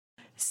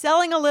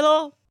Selling a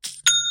little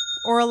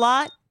or a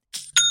lot?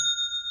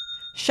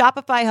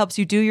 Shopify helps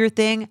you do your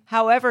thing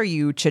however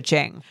you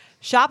cha-ching.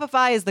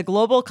 Shopify is the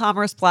global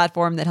commerce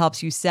platform that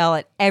helps you sell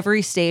at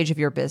every stage of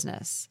your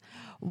business.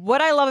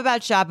 What I love about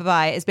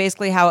Shopify is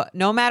basically how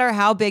no matter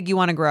how big you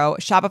want to grow,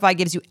 Shopify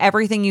gives you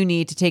everything you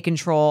need to take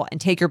control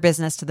and take your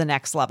business to the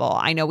next level.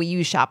 I know we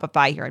use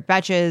Shopify here at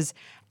Betches,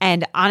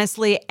 and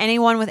honestly,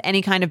 anyone with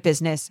any kind of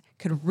business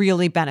could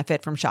really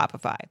benefit from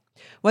Shopify.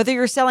 Whether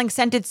you're selling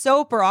scented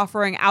soap or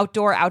offering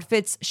outdoor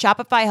outfits,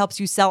 Shopify helps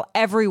you sell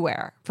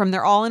everywhere, from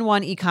their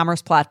all-in-one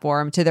e-commerce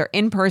platform to their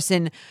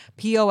in-person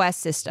POS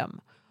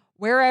system.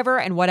 Wherever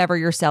and whatever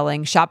you're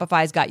selling,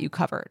 Shopify's got you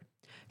covered.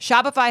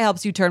 Shopify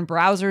helps you turn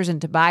browsers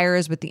into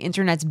buyers with the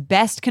internet's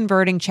best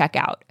converting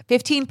checkout,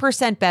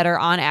 15% better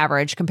on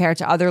average compared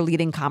to other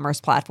leading commerce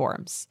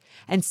platforms.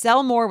 And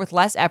sell more with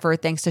less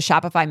effort thanks to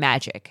Shopify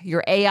Magic,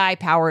 your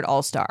AI-powered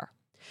all-star.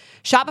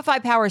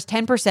 Shopify powers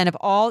 10% of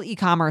all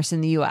e-commerce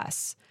in the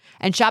U.S.,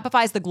 and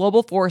Shopify is the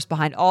global force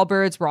behind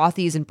Allbirds,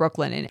 Rothy's, and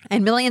Brooklyn,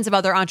 and millions of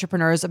other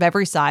entrepreneurs of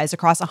every size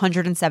across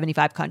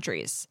 175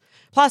 countries.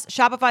 Plus,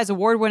 Shopify's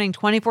award-winning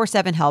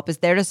 24/7 help is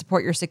there to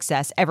support your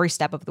success every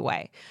step of the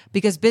way,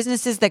 because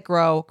businesses that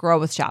grow, grow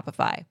with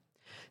Shopify.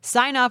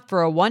 Sign up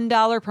for a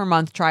 $1 per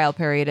month trial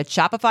period at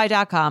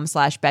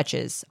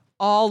shopify.com/betches,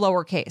 all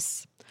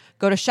lowercase.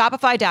 Go to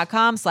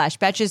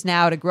shopify.com/betches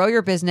now to grow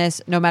your business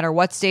no matter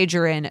what stage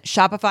you're in.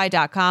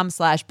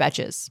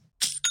 Shopify.com/betches.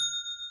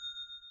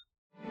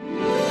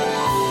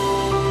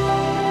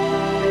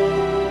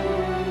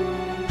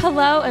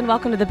 Hello and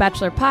welcome to the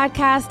Bachelor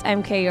Podcast.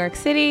 I'm Kay York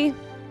City.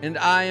 And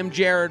I am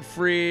Jared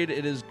Freed.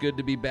 It is good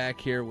to be back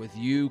here with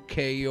you,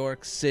 Kay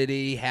York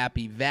City.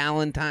 Happy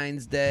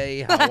Valentine's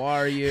Day. How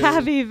are you?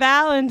 Happy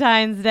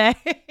Valentine's Day.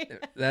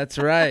 That's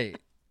right.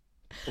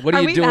 What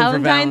are you we doing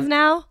Valentine's for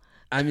now?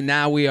 I mean,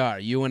 now we are.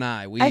 You and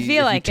I. I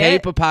feel like you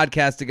tape a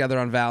podcast together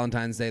on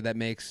Valentine's Day, that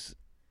makes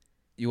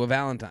you a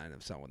Valentine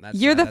of someone.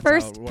 You're the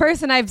first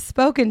person I've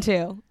spoken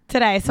to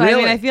today. So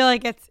really? I mean, I feel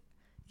like it's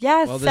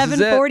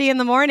 7:40 in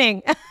the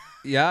morning.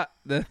 Yeah.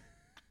 The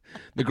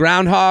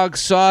groundhog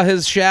saw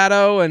his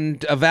shadow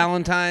and a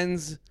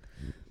Valentine's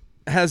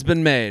has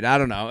been made. I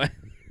don't know.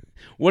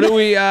 What do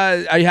we,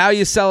 how are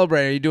you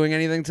celebrating? Are you doing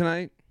anything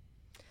tonight?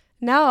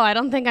 No, I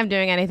don't think I'm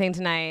doing anything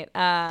tonight.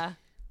 That's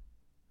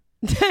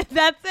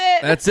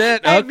it. That's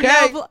it.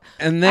 Okay.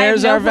 And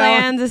there's our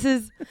plans. This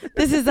is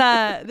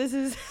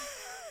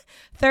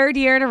third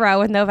year in a row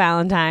with no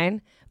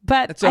Valentine.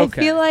 But that's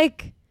okay. I feel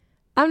like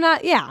I'm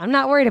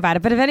not worried about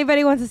it. But if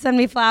anybody wants to send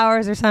me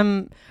flowers or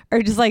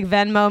just like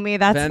Venmo me,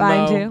 that's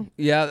fine too.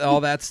 Yeah,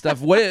 all that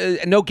stuff.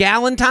 What? No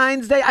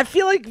Galentine's Day? I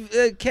feel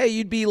like Kay,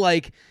 you'd be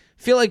like,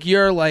 feel like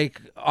you're like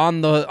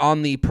on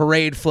the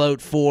parade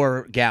float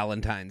for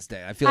Galentine's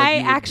Day. I feel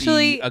like you would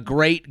be a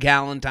great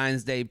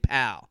Galentine's Day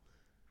pal.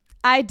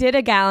 I did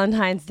a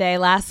Galentine's Day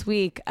last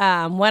week.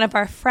 One of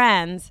our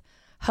friends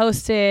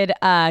hosted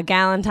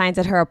Galentine's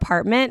at her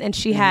apartment, and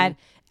she had,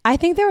 I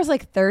think there was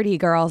like 30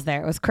 girls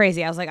there. It was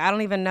crazy. I was like, I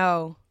don't even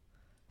know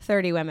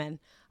 30 women.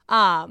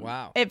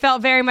 Wow. It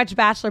felt very much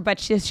Bachelor, but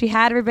she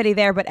had everybody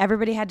there, but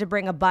everybody had to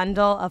bring a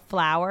bundle of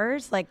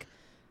flowers, like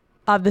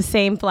of the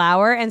same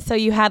flower. And so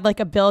you had like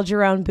a build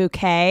your own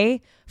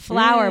bouquet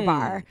flower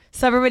bar.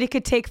 So everybody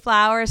could take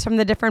flowers from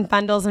the different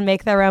bundles and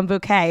make their own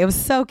bouquet. It was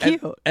so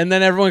cute. And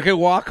then everyone could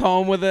walk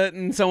home with it,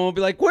 and someone would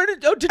be like,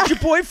 did your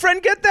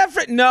boyfriend get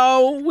that?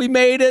 No, we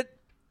made it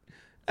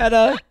at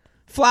a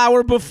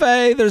flower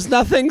buffet. There's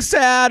nothing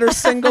sad or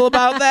single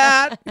about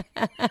that.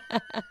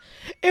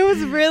 It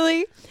was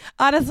really,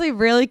 honestly,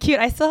 really cute.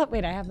 I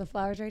have the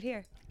flowers right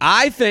here.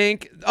 I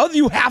think,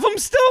 you have them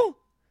still?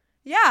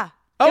 Yeah.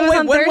 Oh, it was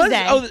on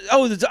Thursday.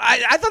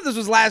 I thought this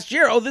was last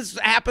year. Oh, this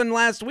happened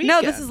last week.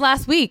 No, this is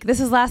last week.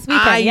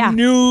 I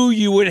knew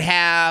you would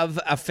have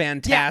a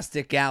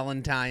fantastic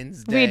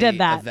Galentine's Day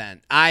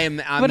event. I'm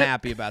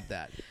happy about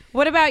that.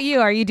 What about you?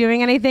 Are you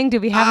doing anything?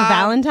 Do we have a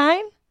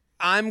Valentine?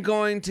 I'm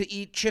going to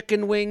eat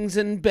chicken wings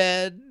in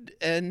bed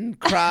and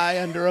cry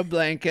under a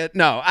blanket.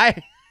 No,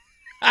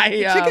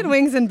 chicken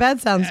wings in bed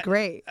sounds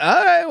great.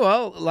 All right,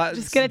 well,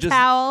 just get a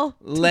towel,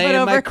 lay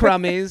in my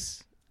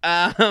crummies.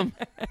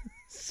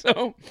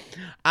 So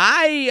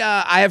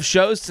I have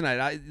shows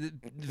tonight.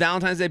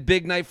 Valentine's Day,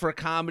 big night for a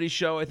comedy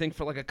show. I think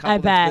for like a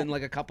couple that's been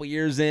like a couple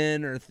years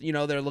in, or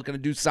they're looking to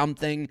do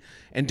something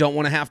and don't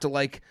want to have to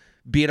like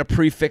be at a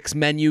prefix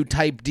menu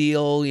type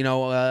deal.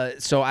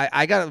 So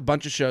I got a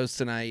bunch of shows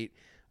tonight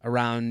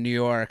around New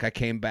York. I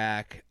came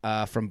back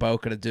from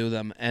Boca to do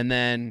them, and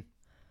then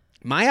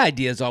my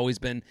idea has always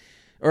been,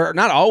 or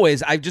not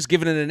always, I've just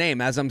given it a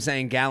name. As I'm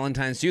saying,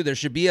 Galentine's to you, there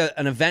should be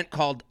an event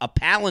called a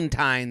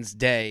Palentine's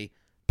Day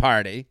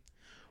party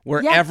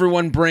where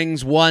everyone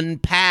brings one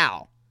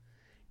pal.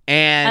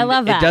 And I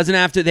love that.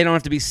 They don't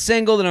have to be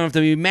single, they don't have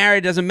to be married,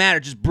 it doesn't matter.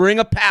 Just bring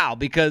a pal,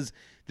 because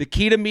the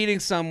key to meeting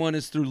someone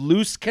is through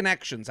loose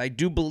connections. I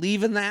do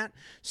believe in that.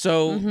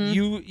 So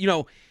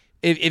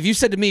if you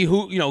said to me,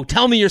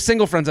 tell me your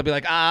single friends, I'd be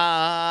like,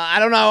 I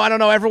don't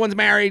know, everyone's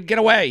married, get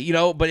away,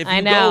 but if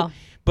you go,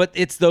 but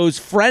it's those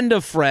friend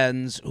of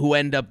friends who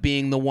end up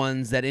being the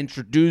ones that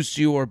introduce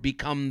you or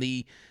become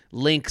the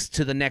links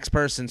to the next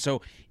person.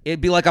 So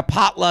it'd be like a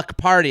potluck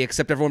party,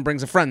 except everyone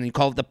brings a friend. And you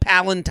call it the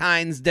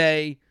Palentine's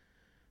Day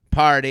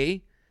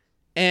party.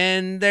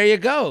 And there you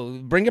go.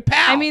 Bring a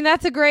pal. I mean,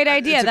 that's a great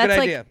idea. That's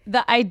like idea.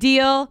 the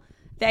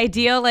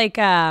ideal, like,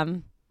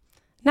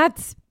 not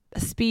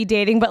speed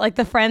dating, but like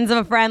the friends of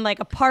a friend, like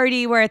a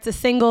party where it's a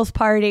singles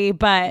party,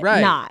 but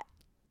not.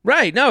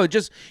 Right. No,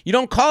 you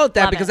don't call it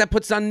that because that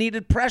puts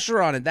unneeded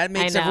pressure on it. That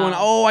makes everyone,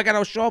 I got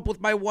to show up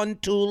with my one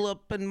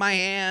tulip in my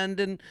hand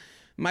and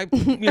my,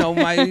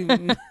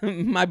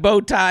 my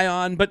bow tie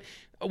on. But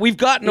we've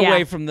gotten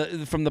away from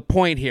the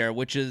point here,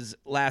 which is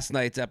last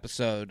night's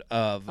episode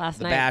of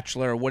The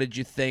Bachelor. What did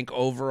you think?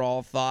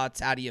 Overall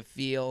thoughts? How do you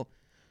feel?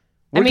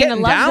 We're I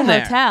love down the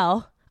there.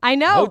 hotel. I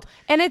know.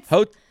 And it's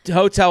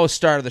Hotel was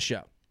star of the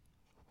show.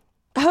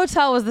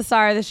 Hotel was the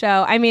star of the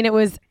show. I mean, it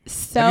was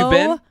so. Have you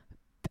been?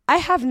 I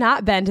have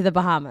not been to the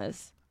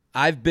Bahamas.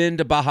 I've been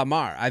to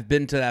Bahama. I've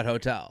been to that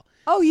hotel.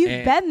 Oh,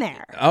 you've been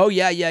there. Oh,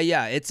 yeah.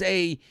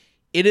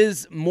 It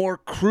is more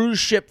cruise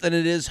ship than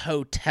it is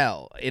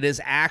hotel. It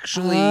is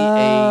actually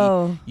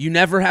you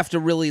never have to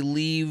really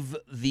leave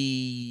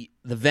the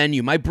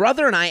venue. My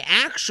brother and I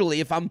actually,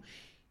 if I'm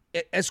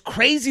as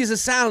crazy as it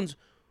sounds,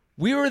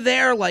 we were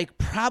there like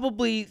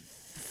probably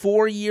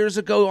 4 years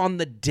ago on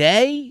the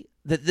day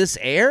that this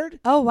aired.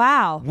 Oh,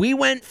 wow. We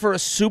went for a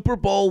Super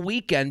Bowl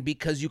weekend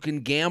because you can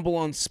gamble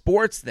on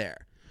sports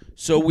there.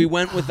 So we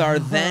went with our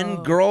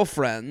then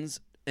girlfriends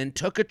and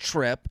took a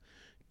trip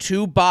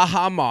to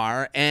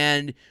Bahama,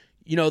 and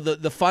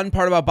the fun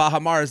part about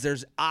Bahama is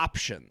there's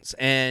options,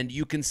 and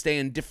you can stay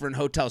in different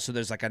hotels. So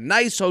there's like a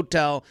nice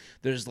hotel,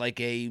 there's like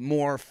a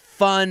more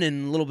fun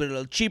and a little bit of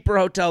a cheaper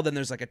hotel, then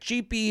there's like a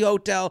cheapy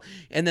hotel,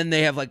 and then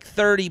they have like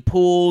 30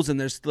 pools, and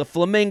there's the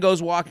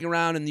flamingos walking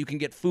around, and you can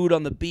get food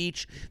on the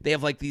beach. They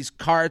have like these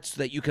carts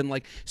that you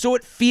can so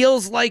it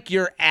feels like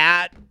you're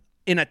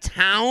in a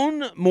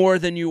town more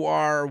than you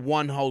are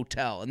one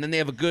hotel. And then they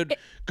have a good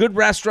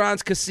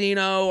restaurants,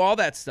 casino, all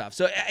that stuff.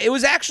 So it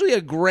was actually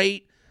a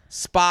great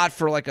spot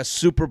for like a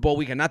Super Bowl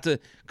weekend. Not to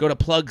go to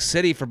Plug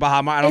City for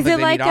Bahama. I don't think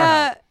they need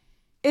our help.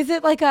 Is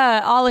it like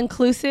a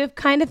all-inclusive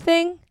kind of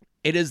thing?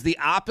 It is the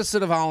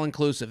opposite of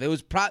all-inclusive.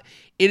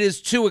 It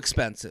is too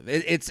expensive.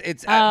 It's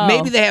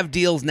maybe they have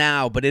deals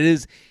now, but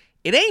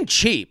it ain't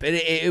cheap.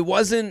 It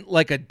wasn't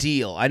like a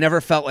deal. I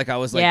never felt like I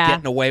was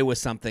getting away with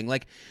something.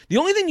 Like the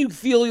only thing you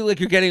feel like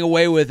you're getting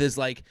away with is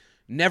like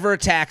never a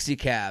taxi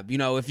cab.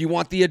 If you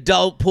want the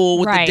adult pool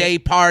with the day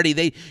party,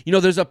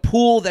 there's a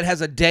pool that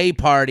has a day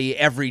party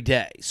every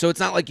day. So it's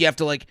not like you have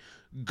to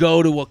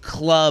go to a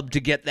club to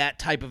get that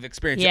type of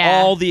experience.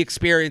 Yeah. All the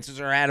experiences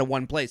are at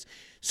one place.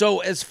 So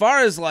as far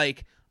as a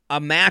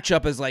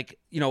matchup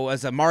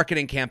as a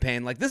marketing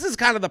campaign, this is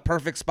kind of the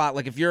perfect spot.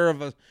 I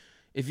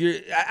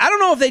don't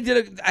know if they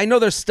did I know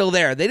they're still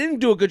there. They didn't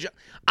do a good job.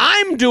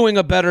 I'm doing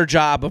a better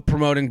job of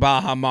promoting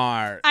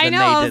Bahama than they did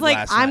I was like,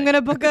 last I'm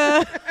night.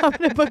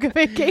 gonna book a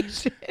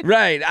vacation.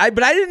 Right.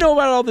 But I didn't know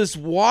about all this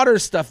water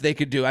stuff they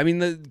could do. I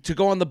mean, to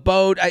go on the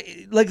boat,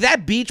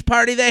 that beach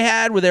party they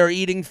had where they were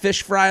eating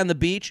fish fry on the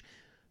beach.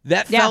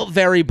 That felt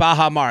very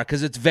Bahama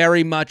because it's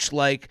very much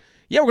like,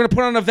 we're going to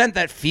put on an event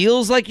that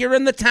feels like you're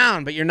in the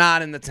town, but you're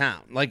not in the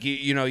town.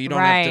 You don't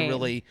have to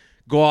really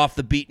go off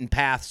the beaten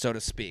path, so to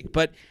speak.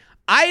 But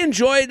I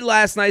enjoyed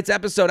last night's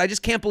episode. I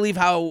just can't believe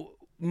how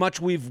much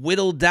we've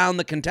whittled down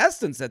the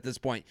contestants at this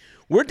point.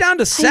 We're down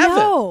to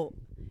 7.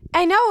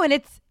 I know, and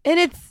it's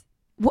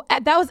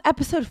that was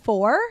episode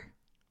 4.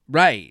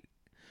 Right.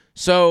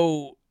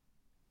 So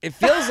it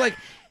feels like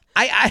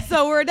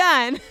so we're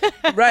done.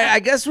 Right. I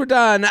guess we're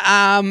done.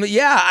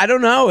 I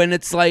don't know. And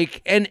it's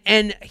like, and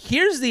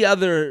here's the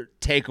other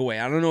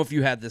takeaway. I don't know if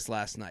you had this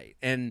last night.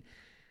 And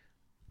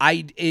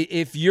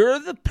if you're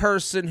the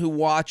person who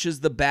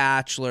watches The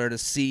Bachelor to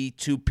see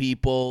two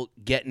people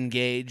get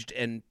engaged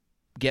and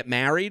get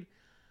married,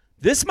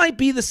 this might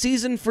be the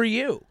season for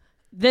you.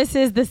 This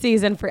is the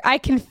season I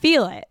can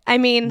feel it. I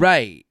mean,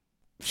 right.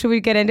 Should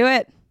we get into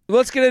it?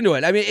 Let's get into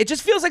it. I mean, it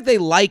just feels like they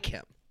like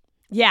him.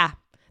 Yeah.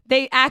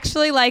 They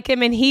actually like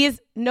him, and he's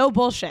no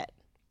bullshit.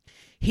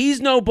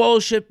 He's no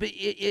bullshit,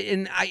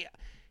 and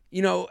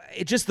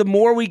it just, the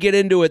more we get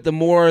into it, the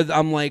more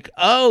I'm like,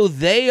 oh,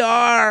 they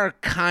are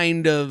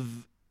kind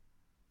of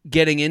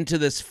getting into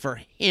this for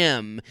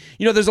him.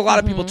 There's a lot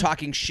of people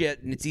talking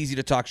shit, and it's easy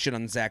to talk shit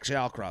on Zach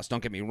Shallcross.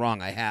 Don't get me wrong,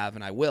 I have,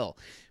 and I will.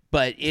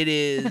 But it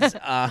is,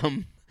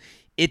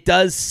 it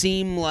does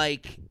seem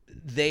like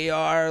they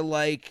are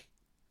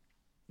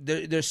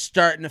they're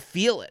starting to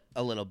feel it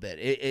a little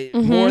bit,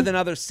 more than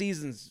other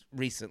seasons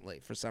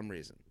recently for some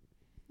reason.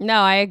 No,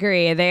 I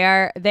agree. They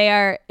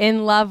are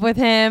in love with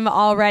him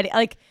already.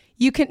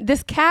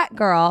 This cat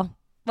girl.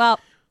 Well,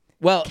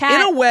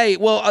 in a way,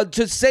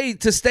 to stay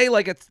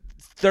at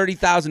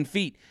 30,000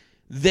 feet,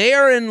 they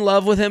are in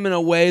love with him in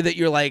a way that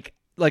you're like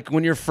like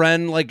when your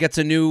friend like gets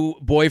a new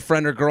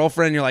boyfriend or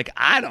girlfriend, you're like,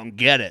 I don't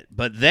get it,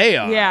 but they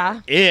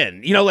are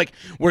in. You know, like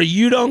where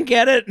you don't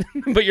get it,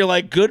 but you're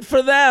like, good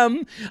for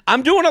them.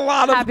 I'm doing a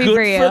lot of Happy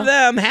good for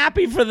them,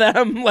 happy for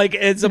them. Like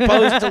as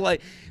opposed to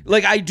like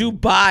I do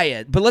buy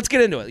it. But let's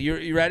get into it.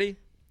 You ready?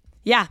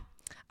 Yeah.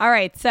 All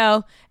right.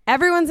 So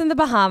everyone's in the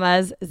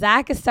Bahamas.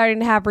 Zach is starting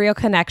to have real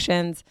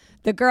connections.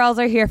 The girls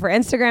are here for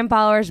Instagram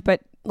followers,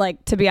 but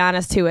like, to be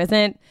honest, who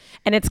isn't?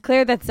 And it's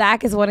clear that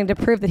Zach is wanting to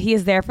prove that he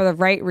is there for the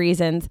right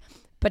reasons.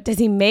 But does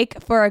he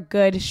make for a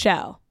good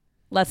show?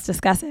 Let's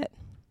discuss it.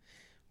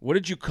 What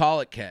did you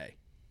call it, Kay?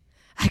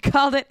 I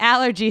called it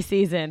allergy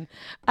season.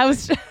 I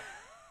was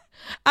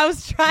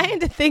trying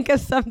to think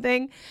of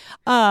something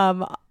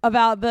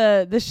about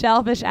the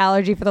shellfish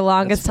allergy for the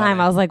longest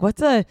time. I was like,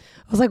 what's a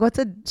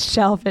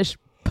shellfish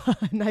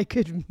pun I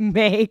could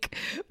make?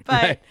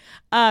 But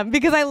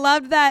because I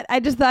loved that, I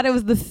just thought it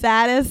was the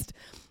saddest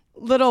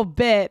little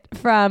bit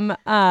from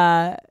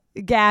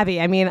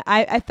Gabby. I mean,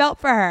 I felt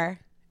for her.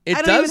 I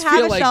don't does even have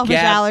feel a like shellfish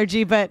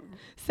allergy, but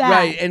sad.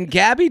 Right, and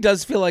Gabby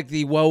does feel like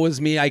the woe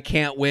is me, I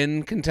can't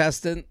win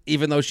contestant,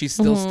 even though she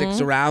still sticks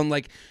around.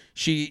 Like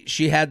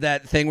she had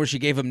that thing where she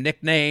gave him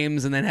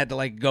nicknames and then had to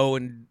like go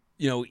and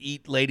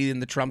eat Lady in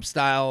the Trump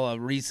style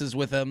Reese's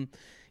with him.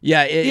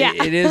 Yeah,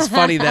 it is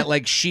funny that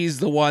like she's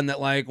the one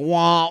that like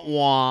wah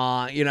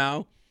wah,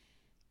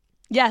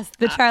 Yes,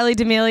 the Charlie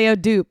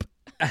D'Amelio dupe.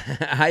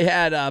 I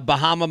had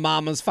Bahama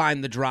Mamas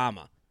Find the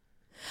Drama.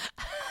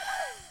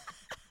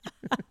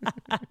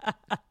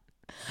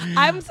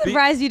 I'm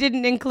surprised you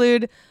didn't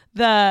include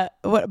the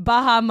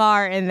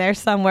Bahama in there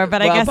somewhere,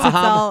 but I guess Bahama,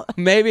 it's all.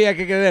 Maybe I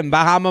could get it in.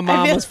 Bahama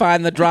Mamas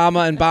Find the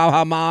Drama and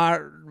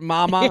Bahama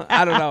Mama. Yeah.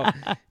 I don't know.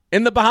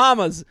 In the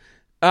Bahamas.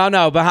 Oh,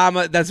 no.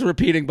 Bahama. That's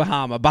repeating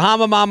Bahama.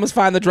 Bahama Mamas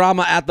Find the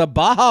Drama at the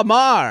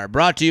Bahamar.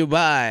 Brought to you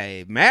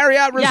by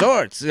Marriott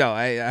Resorts.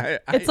 Yeah.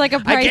 It's like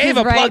a Price I gave is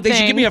a Right plug. thing. They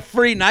should give me a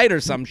free night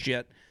or some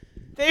shit.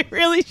 They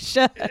really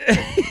should.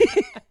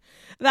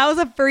 That was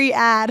a free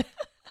ad.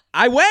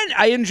 I went.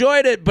 I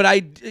enjoyed it, but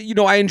I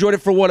enjoyed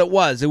it for what it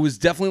was. It was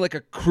definitely like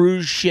a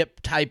cruise ship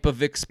type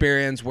of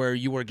experience where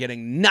you were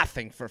getting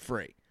nothing for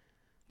free.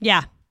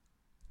 Yeah.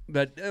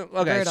 But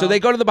okay, so they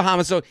go to the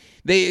Bahamas. So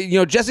they,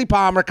 Jesse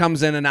Palmer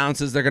comes in,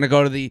 announces they're going to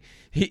go to the.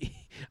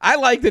 I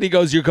like that he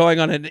goes, "You're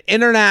going on an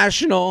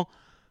international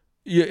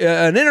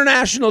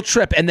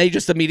trip," and they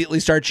just immediately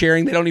start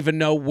cheering. They don't even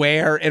know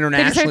where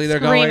internationally they're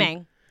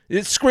going.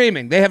 It's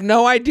screaming. They have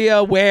no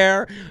idea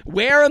where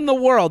in the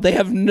world. They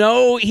have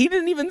no. He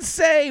didn't even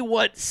say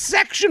what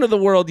section of the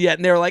world yet,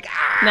 and they're like,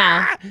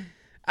 ah. No.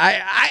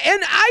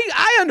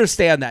 I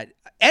understand that.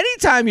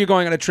 Anytime you're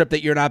going on a trip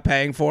that you're not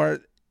paying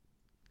for.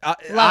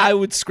 I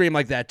would scream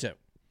like that too.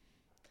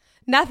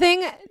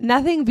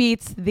 Nothing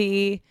beats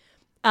the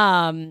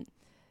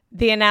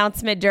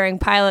announcement during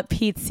Pilot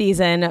Pete's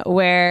season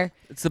where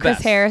it's the Chris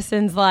best.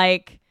 Harrison's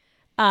like,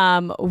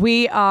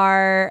 we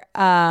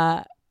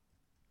are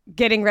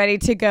getting ready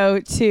to go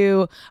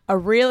to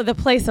the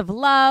place of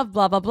love,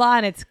 blah blah blah,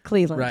 and it's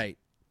Cleveland. Right.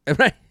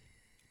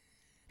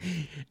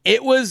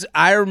 It was.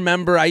 I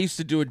remember I used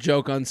to do a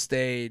joke on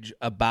stage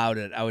about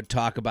it. I would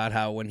talk about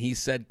how when he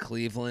said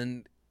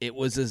Cleveland, it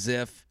was as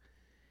if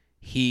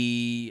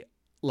he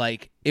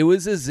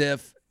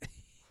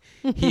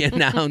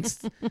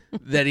announced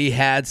that he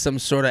had some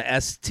sort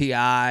of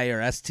STI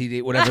or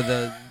STD,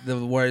 whatever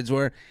the words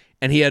were,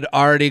 and he had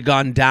already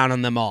gone down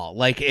on them all.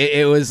 Like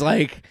it was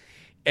like,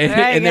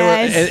 and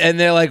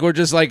they're like, we're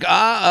just like,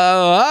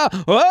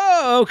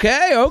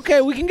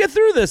 okay, we can get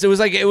through this. It was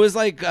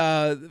like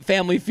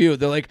Family Feud.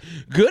 They're like,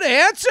 good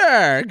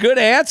answer.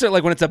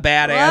 Like when it's a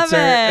bad Love answer.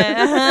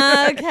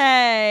 It.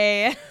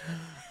 Okay.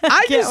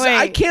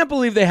 I can't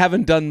believe they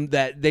haven't done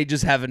that. They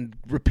just haven't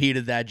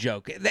repeated that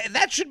joke.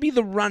 That should be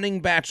the running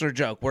Bachelor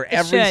joke, where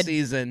every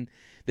season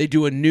they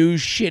do a new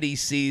shitty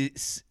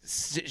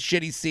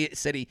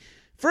city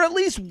for at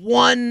least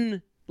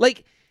one.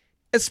 Like,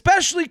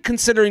 especially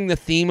considering the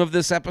theme of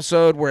this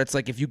episode, where it's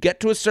like if you get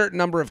to a certain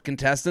number of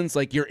contestants,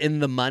 like you're in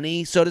the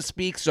money, so to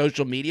speak,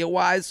 social media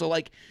wise. So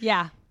like,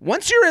 yeah.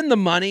 Once you're in the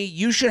money,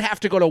 you should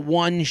have to go to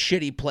one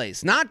shitty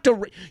place.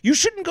 You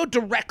shouldn't go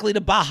directly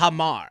to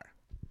Bahamar.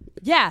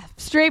 Yeah,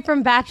 straight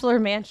from Bachelor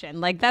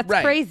Mansion. Like that's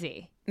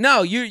crazy.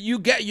 No, you're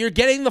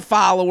getting the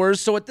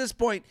followers. So at this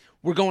point,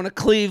 we're going to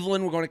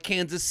Cleveland, we're going to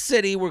Kansas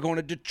City, we're going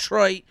to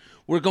Detroit,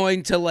 we're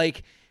going to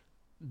like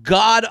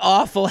god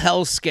awful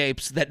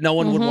hellscapes that no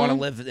one would want to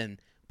live in.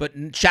 But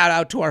shout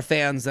out to our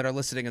fans that are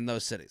listening in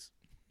those cities.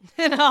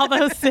 In all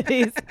those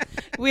cities,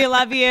 we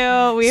love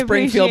you. We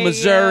Springfield,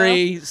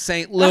 Missouri,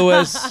 St.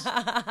 Louis,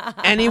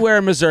 anywhere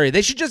in Missouri.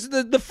 They should just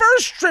the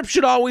first trip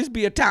should always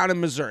be a town in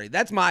Missouri.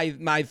 That's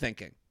my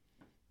thinking.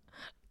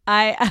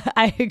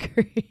 I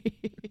agree.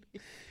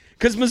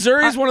 Because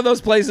Missouri is one of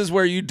those places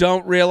where you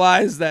don't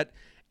realize that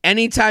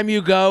anytime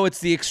you go, it's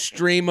the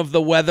extreme of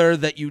the weather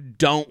that you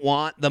don't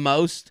want the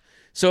most.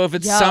 So if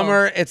it's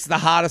summer, it's the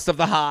hottest of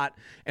the hot.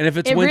 And if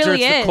it's winter,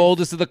 really it's is. the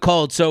coldest of the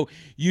cold. So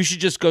you should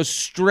just go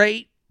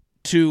straight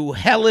to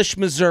hellish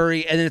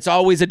Missouri, and it's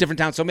always a different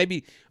town. So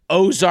maybe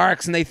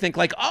Ozarks and they think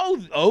like,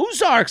 oh,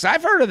 Ozarks,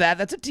 I've heard of that.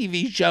 That's a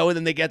TV show. And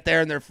then they get there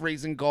and they're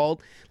freezing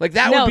cold. Like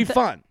that would be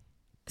fun.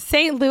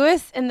 St.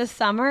 Louis in the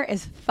summer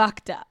is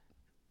fucked up.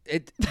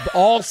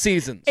 All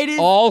seasons. It is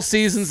all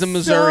seasons in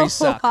Missouri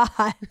so suck.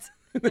 Hot.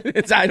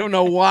 I don't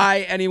know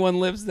why anyone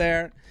lives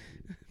there.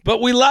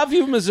 But we love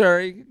you,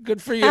 Missouri.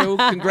 Good for you.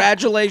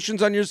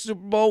 Congratulations on your Super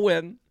Bowl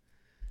win.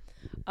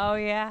 Oh,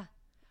 yeah.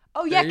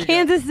 Oh, yeah.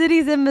 Kansas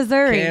City's in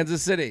Missouri.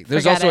 Kansas City.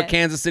 There's also a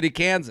Kansas City,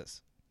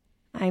 Kansas.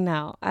 I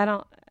know. I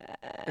don't.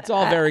 It's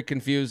all very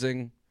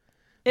confusing.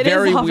 It is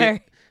all weird.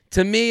 very.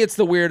 To me, it's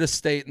the weirdest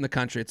state in the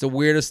country. It's the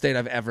weirdest state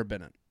I've ever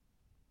been in.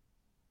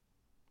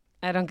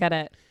 I don't get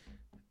it.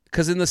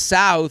 Because in the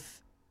South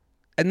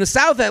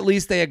at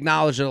least they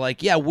acknowledge they're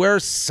like, yeah, we're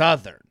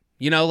Southern.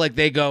 You know, like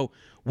they go,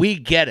 we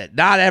get it.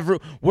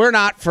 We're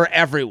not for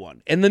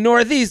everyone. In the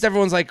Northeast,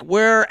 everyone's like,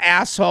 we're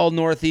asshole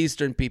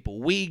Northeastern people.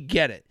 We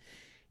get it.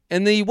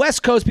 And the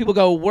West Coast people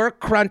go, we're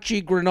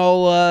crunchy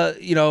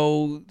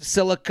granola,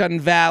 Silicon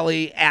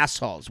Valley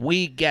assholes.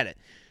 We get it.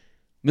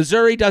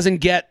 Missouri doesn't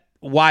get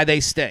why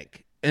they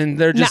stink. And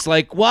they're just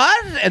like,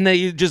 what? And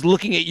they're just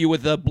looking at you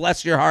with a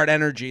bless your heart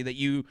energy that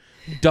you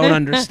don't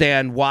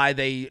understand why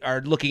they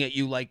are looking at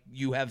you like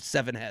you have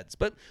 7 heads.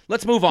 But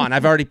let's move on.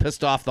 I've already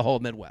pissed off the whole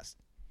Midwest.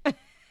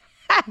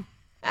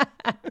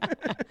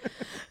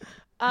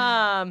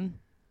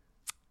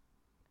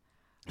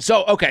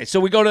 So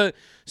we're gonna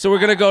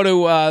go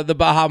to the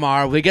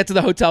Bahama. We get to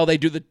the hotel. They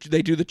do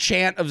the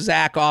chant of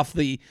Zach off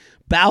the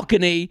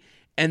balcony,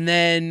 and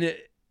then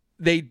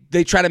they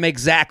try to make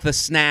Zach the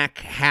snack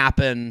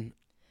happen.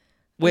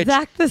 Which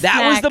that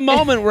was the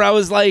moment where I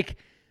was like,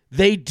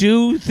 they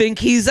do think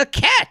he's a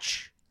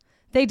catch.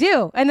 They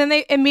do, and then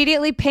they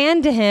immediately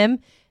pan to him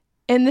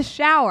in the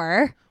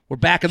shower. We're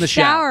back in the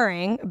shower.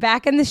 Showering,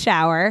 back in the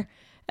shower.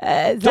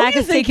 Zach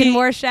has taken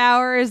more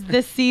showers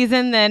this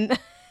season than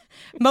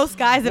most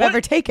guys have ever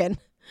taken.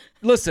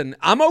 Listen,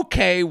 I'm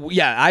okay.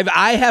 Yeah,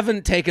 I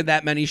haven't taken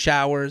that many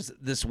showers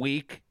this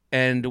week,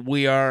 and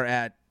we are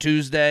at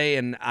Tuesday,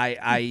 and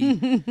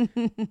I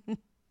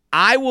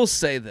will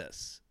say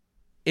this.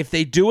 If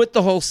they do it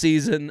the whole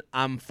season,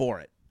 I'm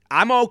for it.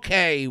 I'm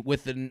okay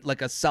with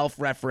a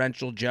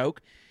self-referential joke,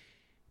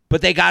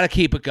 but they got to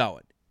keep it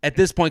going at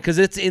this point because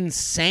it's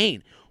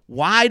insane.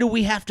 Why do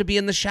we have to be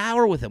in the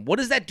shower with him? What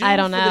does that do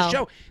for the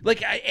show?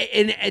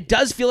 And it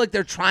does feel like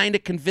they're trying to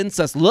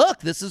convince us, look,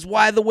 this is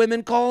why the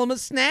women call him a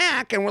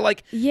snack. And we're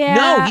like,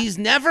 no, he's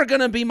never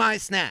going to be my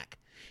snack.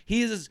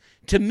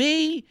 To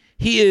me,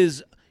 he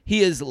is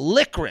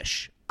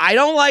licorice. I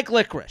don't like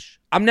licorice.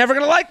 I'm never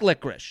going to like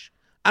licorice.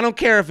 I don't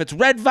care if it's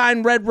red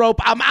vine, red rope.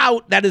 I'm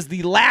out. That is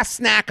the last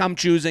snack I'm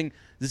choosing.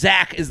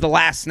 Zach is the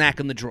last snack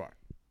in the drawer.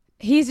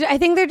 I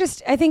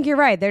think you're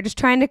right. They're just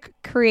trying to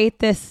create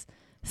this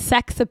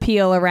sex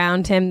appeal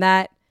around him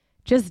that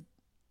just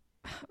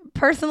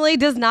personally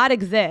does not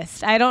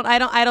exist. I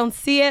don't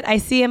see it. I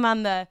see him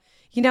on the,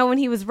 when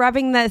he was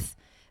rubbing the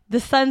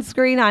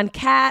sunscreen on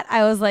Kat,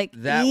 I was like,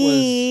 that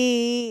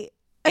was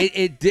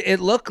it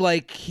looked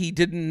like he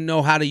didn't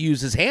know how to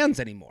use his hands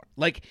anymore.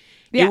 Like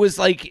it was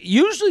like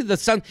usually the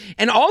sun,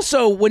 and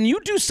also when you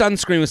do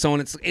sunscreen with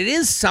someone, it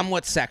is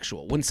somewhat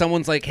sexual. When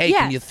someone's like, hey,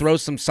 can you throw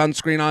some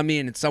sunscreen on me,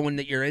 and it's someone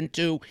that you're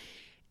into.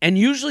 And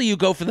usually you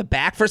go for the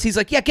back first. He's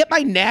like, yeah, get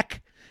my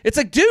neck. It's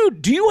like,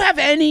 dude,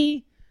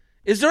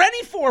 is there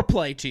any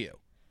foreplay to you?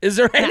 Is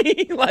there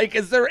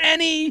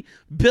any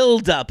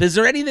buildup? Is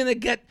there anything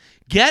that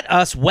get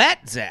us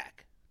wet,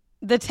 Zach?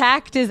 The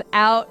tact is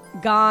out,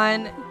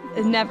 gone,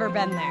 never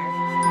been there.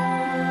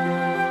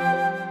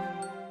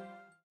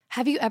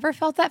 Have you ever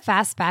felt that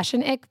fast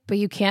fashion ick, but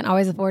you can't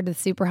always afford the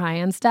super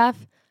high-end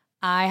stuff?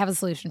 I have a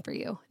solution for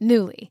you.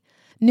 Nuuly.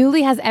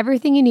 Nuuly has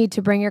everything you need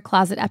to bring your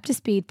closet up to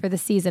speed for the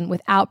season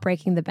without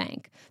breaking the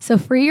bank. So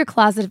free your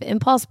closet of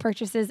impulse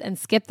purchases and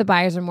skip the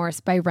buyer's remorse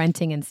by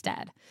renting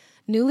instead.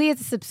 Nuuly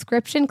is a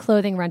subscription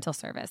clothing rental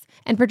service,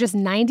 and for just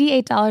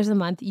 $98 a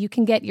month, you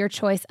can get your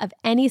choice of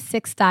any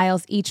 6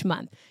 styles each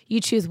month.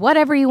 You choose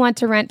whatever you want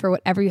to rent for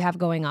whatever you have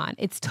going on.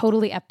 It's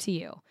totally up to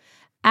you.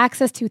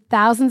 Access to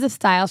thousands of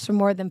styles from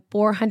more than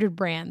 400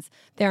 brands.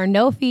 There are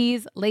no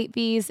fees, late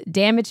fees,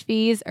 damage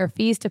fees, or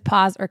fees to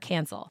pause or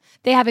cancel.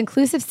 They have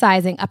inclusive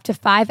sizing up to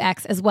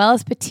 5X as well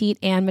as petite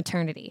and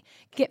maternity.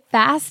 Get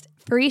fast,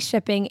 free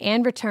shipping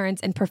and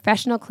returns and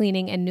professional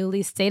cleaning in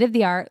Nuuly's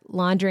state-of-the-art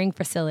laundering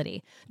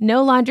facility.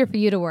 No laundry for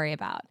you to worry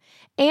about.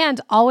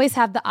 And always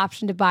have the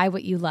option to buy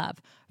what you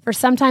love for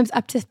sometimes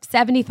up to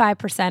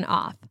 75%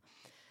 off.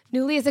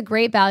 Nuuly is a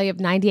great value of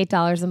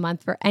 $98 a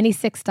month for any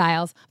 6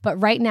 styles, but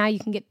right now you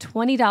can get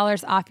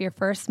 $20 off your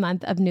first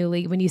month of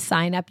Nuuly when you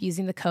sign up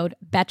using the code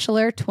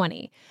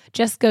BACHELOR20.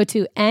 Just go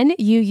to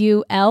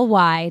NUULY.com,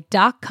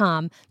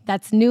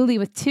 that's Nuuly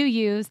with 2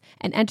 U's,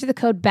 and enter the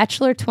code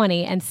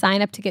BACHELOR20 and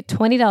sign up to get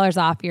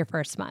 $20 off your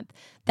first month.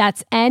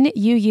 That's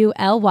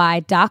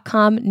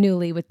NUULY.com,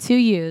 Nuuly with 2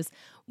 U's,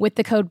 with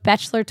the code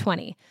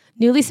BACHELOR20.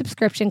 Nuuly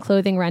subscription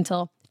clothing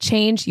rental.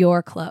 Change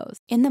your clothes.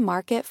 In the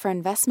market for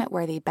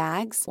investment-worthy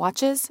bags,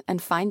 watches, and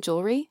fine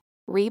jewelry,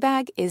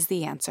 Rebag is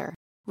the answer.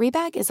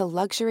 Rebag is a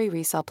luxury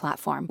resale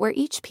platform where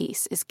each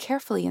piece is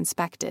carefully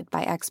inspected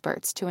by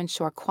experts to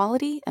ensure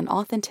quality and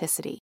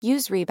authenticity.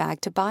 Use Rebag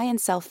to buy and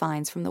sell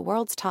finds from the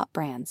world's top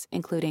brands,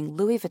 including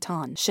Louis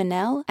Vuitton,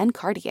 Chanel, and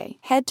Cartier.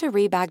 Head to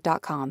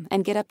Rebag.com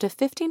and get up to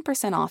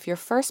 15% off your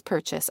first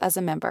purchase as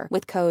a member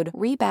with code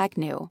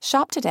REBAGNEW.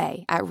 Shop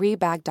today at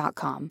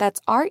Rebag.com.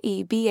 That's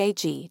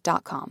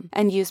REBAG.com.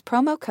 And use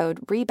promo code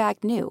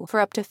REBAGNEW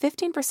for up to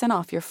 15%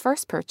 off your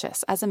first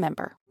purchase as a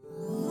member.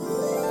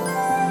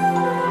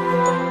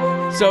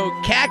 So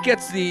Kat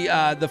gets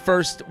the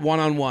first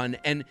one-on-one,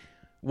 and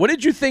what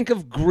did you think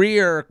of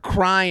Greer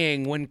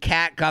crying when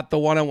Kat got the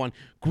one-on-one?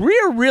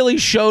 Greer really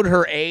showed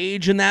her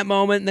age in that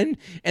moment,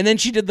 and then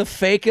she did the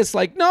fakest,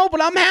 like, no,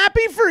 but I'm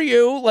happy for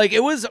you. Like,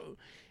 it was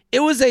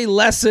a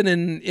lesson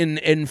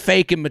in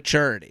fake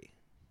immaturity.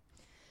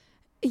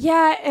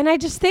 Yeah, and I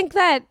just think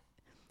that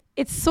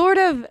it's sort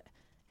of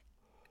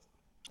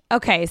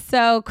okay.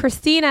 So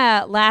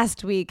Christina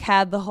last week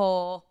had the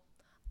whole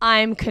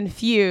I'm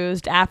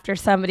confused after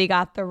somebody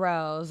got the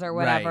rose or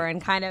whatever,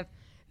 and kind of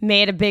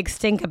made a big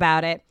stink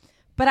about it.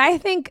 But I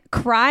think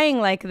crying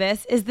like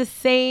this is the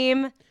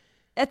same.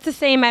 It's the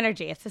same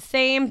energy. It's the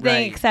same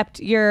thing, except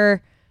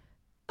you're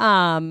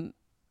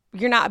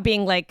not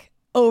being like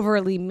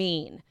overly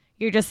mean.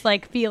 You're just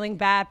like feeling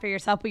bad for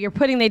yourself, but you're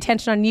putting the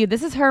attention on you.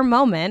 This is her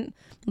moment.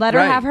 Let her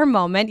have her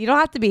moment. You don't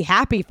have to be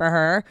happy for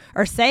her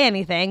or say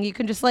anything. You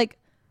can just like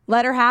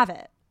let her have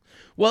it.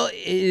 Well, it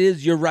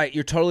is. You're right.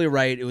 You're totally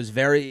right. It was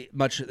very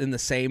much in the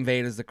same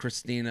vein as the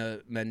Christina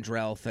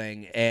Mendrell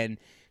thing, and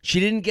she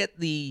didn't get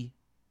the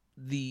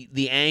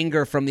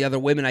anger from the other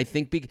women. I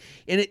think,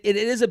 and it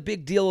is a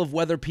big deal of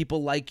whether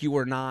people like you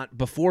or not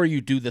before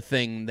you do the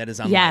thing that is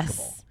unlikable.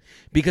 Yes.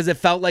 Because it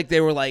felt like they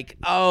were like,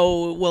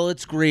 oh, well,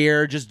 it's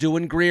Greer, just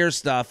doing Greer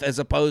stuff, as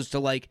opposed to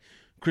like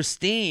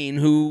Christine,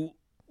 who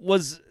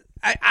was.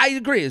 I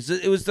agree.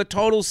 It was the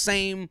total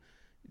same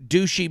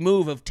douchey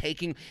move of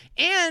taking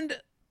and.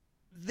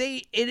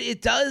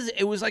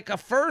 It was like a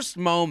first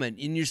moment,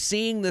 and you're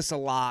seeing this a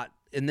lot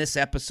in this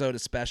episode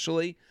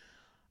especially,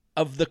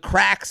 of the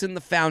cracks in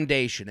the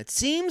foundation. It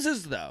seems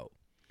as though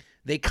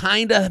they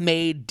kind of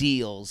made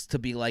deals to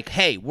be like,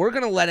 hey, we're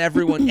going to let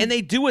everyone, and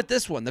they do it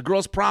this one. The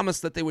girls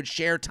promised that they would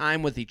share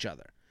time with each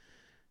other,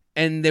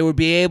 and they would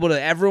be able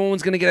to,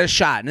 everyone's going to get a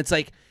shot. And it's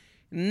like,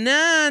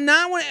 nah,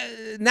 now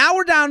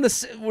we're down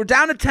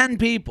to 10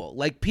 people.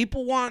 Like,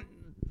 people want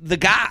the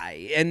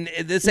guy, and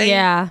this ain't.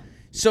 Yeah.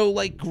 So,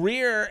 like,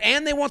 Greer,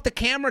 and they want the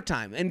camera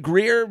time. And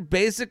Greer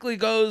basically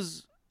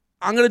goes,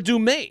 I'm going to do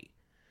me.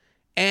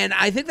 And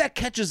I think that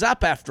catches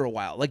up after a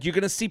while. Like, you're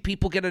going to see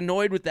people get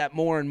annoyed with that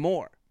more and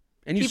more.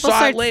 And you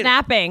saw it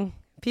later.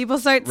 People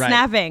start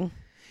snapping.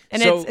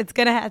 And so,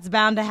 it's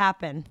bound to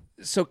happen.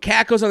 So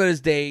Kat goes on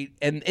his date,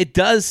 and it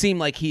does seem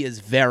like he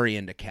is very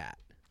into Kat.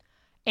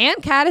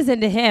 And Kat is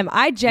into him.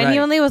 I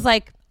genuinely was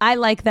like, I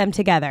like them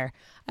together.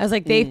 I was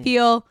like, they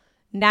feel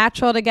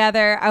natural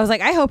together. I was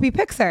like, I hope he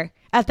picks her.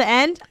 At the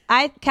end,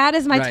 Kat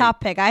is my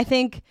top pick. I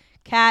think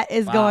Kat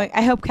is going.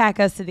 I hope Kat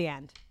goes to the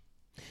end.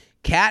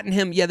 Kat and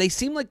him, they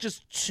seem like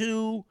just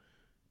two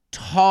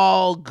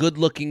tall,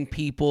 good-looking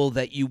people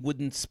that you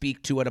wouldn't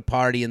speak to at a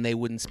party, and they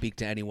wouldn't speak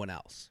to anyone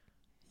else.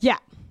 Yeah.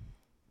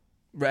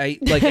 Right?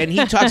 Like, and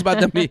he talks about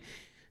them.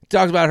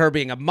 Talks about her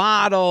being a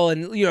model,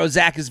 and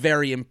Zach is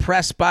very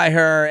impressed by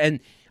her. And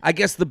I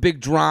guess the big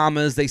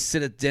drama is they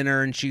sit at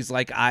dinner, and she's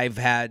like, "I've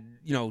had,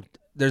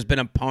 there's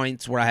been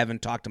points where I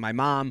haven't talked to my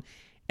mom."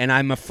 And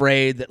I'm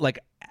afraid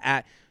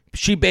that,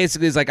 she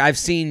basically is like, I've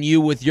seen you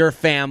with your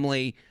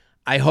family.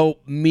 I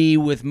hope me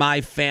with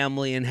my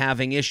family and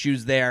having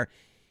issues there.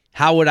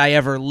 How would I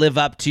ever live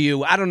up to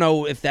you? I don't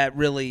know if that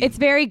really. It's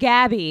very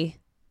Gabby.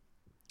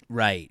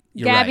 Right.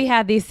 Gabby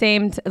had these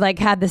same,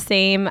 had the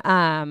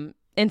same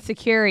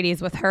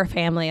insecurities with her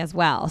family as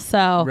well.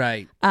 So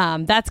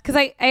that's because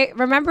I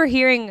remember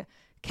hearing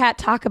Kat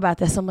talk about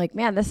this. I'm like,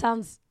 man, this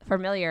sounds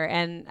familiar.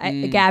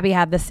 And Gabby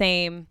had the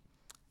same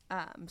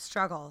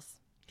struggles.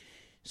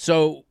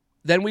 So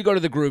then we go to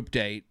the group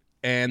date,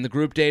 and the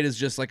group date is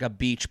just like a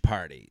beach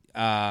party.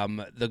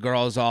 The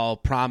girls all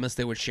promised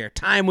they would share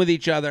time with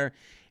each other,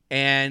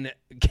 and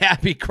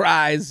Gabby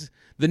cries.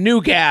 The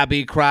new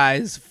Gabby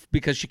cries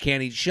because she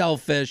can't eat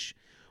shellfish.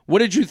 What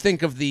did you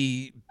think of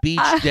the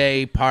beach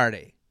day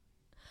party?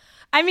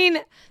 I mean,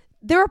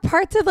 there were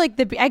parts of I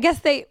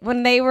guess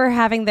when they were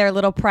having their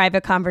little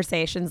private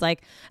conversations,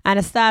 like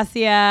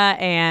Anastasia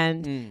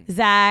and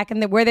Zach,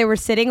 and where they were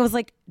sitting was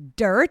like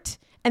dirt.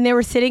 And they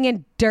were sitting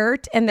in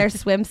dirt in their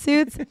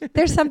swimsuits.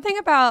 There's something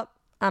about,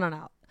 I don't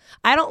know.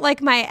 I don't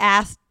like my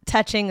ass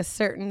touching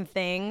certain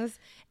things.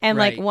 And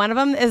one of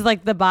them is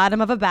like the bottom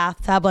of a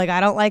bathtub. Like, I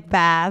don't like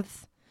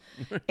baths.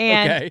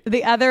 And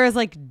the other is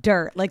like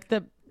dirt, like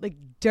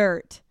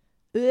dirt.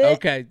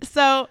 Okay.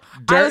 So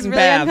dirt I was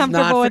really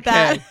uncomfortable with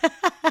that.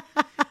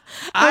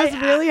 I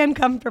was really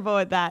uncomfortable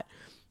with that.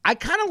 I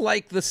kind of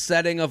like the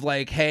setting of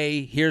like,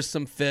 hey, here's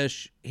some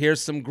fish,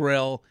 here's some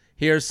grill,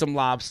 here's some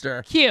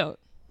lobster. Cute.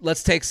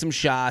 Let's take some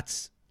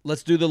shots.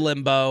 Let's do the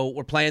limbo.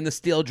 We're playing the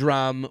steel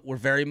drum. We're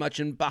very much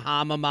in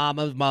Bahama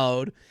Mama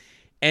mode.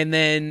 And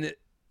then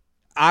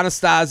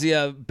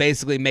Anastasia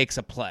basically makes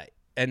a play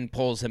and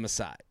pulls him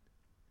aside.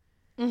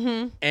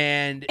 Mm-hmm.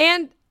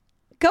 And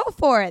go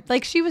for it.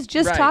 Like, she was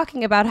just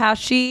talking about how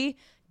she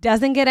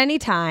doesn't get any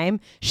time.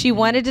 She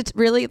wanted to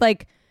really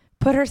like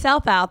put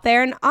herself out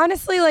there. And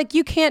honestly, like,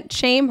 you can't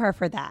shame her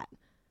for that.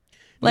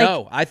 Like,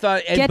 no, I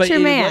thought get your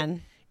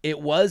man. It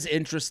was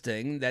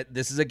interesting that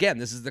this is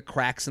the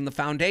cracks in the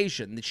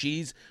foundation.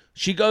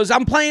 She goes,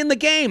 I'm playing the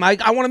game. I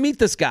want to meet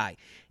this guy.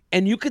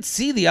 And you could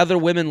see the other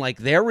women, like,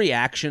 their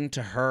reaction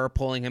to her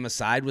pulling him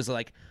aside was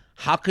like,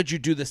 how could you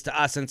do this to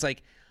us? And it's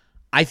like,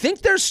 I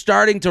think they're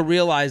starting to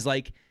realize,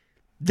 like,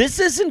 this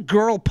isn't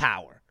girl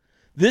power.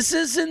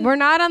 We're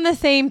not on the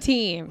same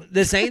team.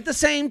 This ain't the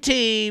same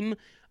team.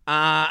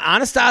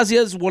 Anastasia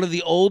is one of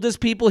the oldest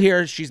people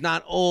here. She's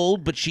not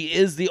old, but she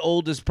is the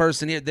oldest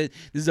person here. This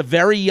is a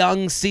very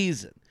young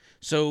season.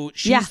 So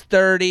she's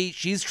 30.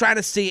 She's trying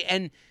to see,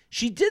 and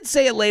she did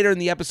say it later in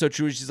the episode,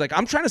 she's like,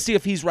 I'm trying to see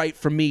if he's right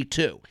for me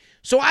too.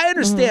 So I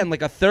understand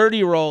like a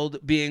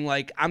 30-year-old being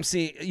like, I'm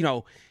seeing,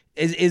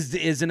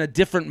 is in a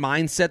different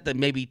mindset than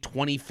maybe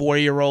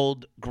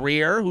 24-year-old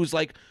Greer, who's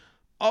like,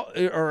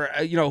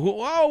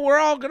 we're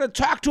all going to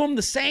talk to him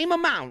the same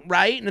amount,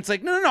 right? And it's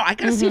like, no, I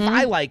got to see if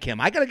I like him.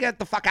 I got to get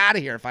the fuck out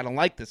of here if I don't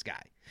like this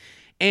guy.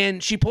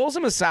 And she pulls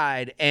him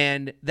aside,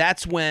 and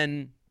that's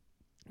when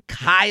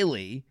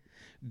Kylie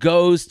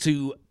goes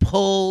to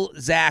pull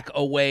Zach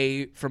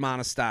away from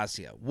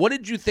Anastasia. What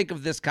did you think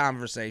of this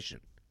conversation?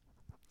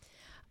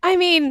 I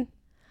mean,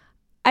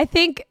 I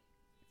think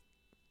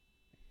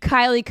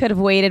Kylie could have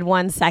waited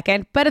 1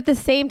 second, but at the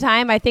same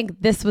time, I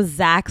think this was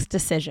Zach's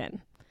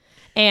decision.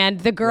 And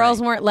the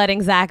girls weren't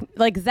letting Zach,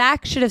 like,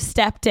 Zach should have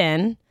stepped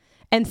in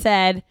and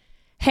said,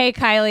 hey,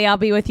 Kylie, I'll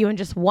be with you in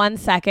just 1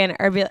 second,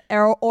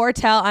 or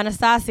tell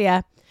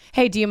Anastasia,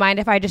 hey, do you mind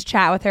if I just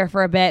chat with her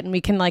for a bit and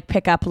we can like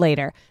pick up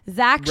later?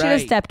 Zach should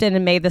have stepped in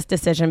and made this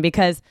decision,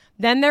 because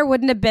then there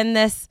wouldn't have been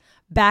this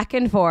back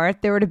and forth.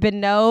 There would have been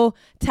no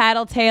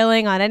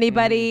tattletaling on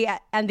anybody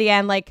at the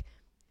end. Like,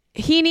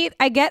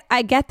 I get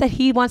that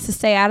he wants to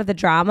stay out of the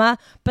drama,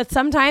 but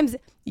sometimes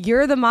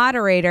you're the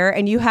moderator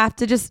and you have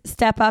to just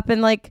step up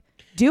and like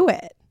do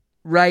it.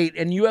 Right.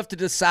 And you have to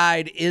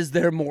decide, is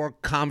there more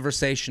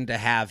conversation to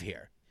have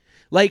here?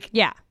 Like,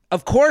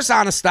 of course,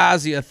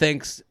 Anastasia,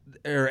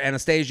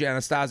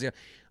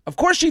 of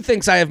course she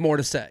thinks I have more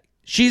to say.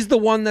 She's the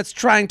one that's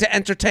trying to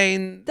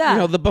entertain,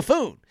 the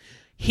buffoon.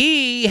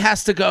 He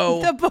has to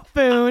go. The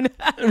buffoon.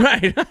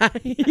 Right.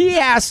 He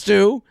has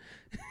to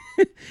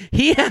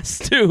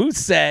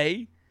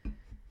say,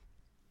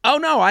 oh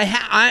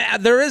no,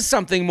 there is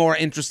something more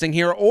interesting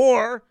here,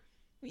 or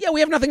we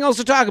have nothing else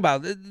to talk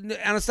about.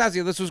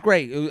 Anastasia, this was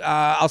great.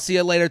 I'll see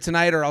you later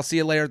tonight, or I'll see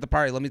you later at the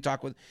party. Let me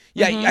talk with.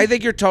 I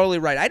think you're totally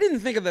right. I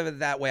didn't think of it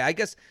that way. I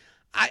guess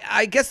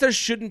there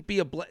shouldn't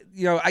be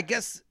I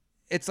guess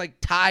it's like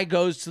Ty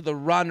goes to the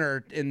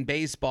runner in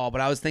baseball,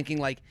 but I was thinking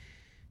like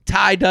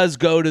Ty does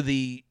go to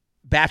the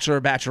bachelor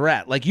or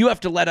bachelorette. Like, you have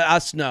to let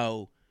us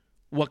know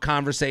what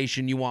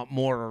conversation you want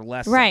more or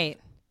less. Right.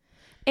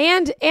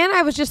 And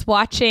I was just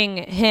watching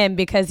him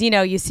because,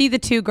 you see the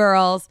two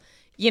girls,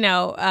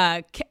 Kylie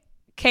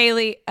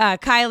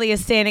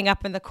is standing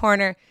up in the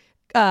corner,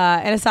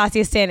 Anastasia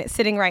is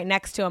sitting right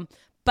next to him.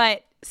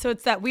 But so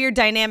it's that weird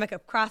dynamic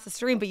of across the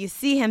stream, but you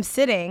see him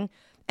sitting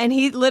and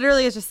he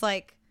literally is just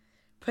like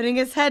putting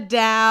his head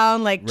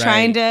down, like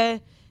trying to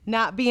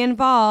not be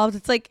involved.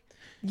 It's like,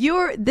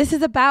 this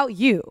is about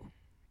you.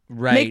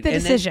 Right. Make the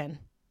decision.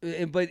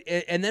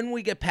 And then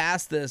we get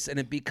past this and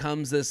it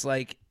becomes this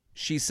like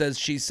she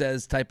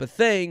says type of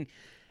thing.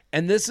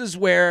 And this is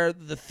where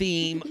the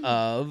theme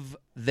of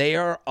they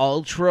are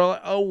ultra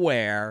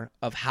aware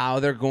of how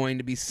they're going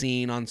to be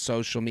seen on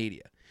social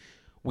media.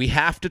 We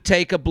have to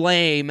take a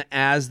blame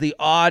as the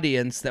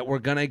audience that we're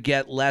going to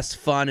get less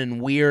fun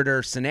and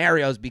weirder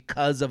scenarios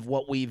because of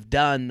what we've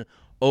done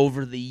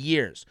over the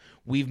years.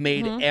 We've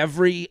made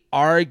every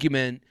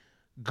argument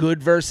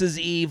good versus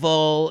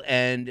evil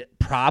and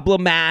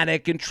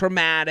problematic and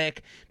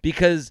traumatic,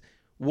 because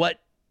what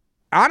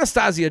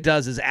Anastasia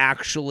does is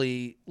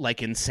actually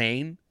like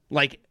insane.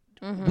 Like,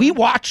 we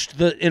watched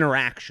the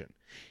interaction.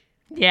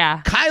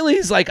 Yeah.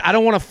 Kylie's like, I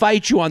don't want to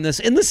fight you on this.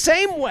 In the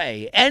same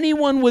way,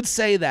 anyone would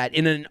say that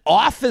in an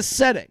office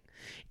setting,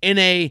 in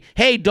a,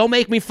 hey, don't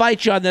make me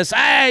fight you on this.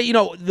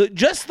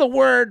 Just the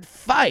word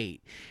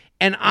fight.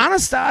 And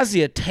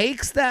Anastasia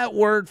takes that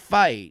word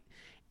fight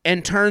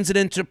and turns it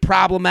into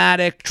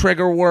problematic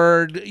trigger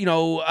word.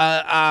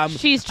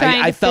 She's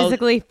trying to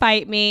physically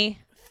fight me.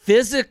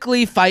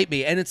 Physically fight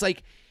me. And it's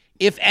like,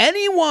 if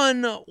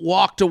anyone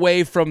walked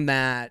away from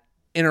that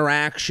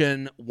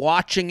interaction,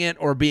 watching it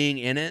or being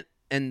in it,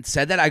 and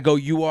said that, I go,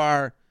 you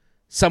are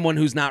someone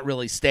who's not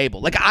really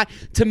stable. Like,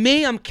 to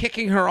me, I'm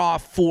kicking her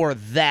off for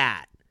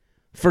that,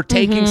 for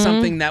taking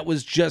something that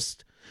was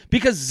just,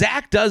 because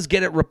Zach does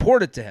get it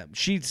reported to him.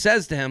 She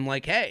says to him,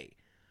 like, hey,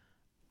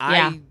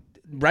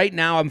 right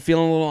now I'm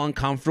feeling a little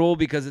uncomfortable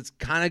because it's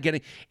kind of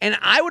getting, and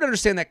I would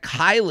understand that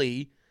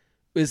Kylie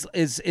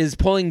is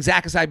pulling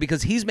Zach aside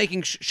because she's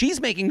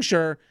making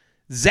sure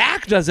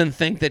Zach doesn't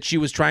think that she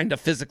was trying to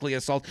physically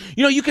assault.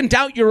 You know, you can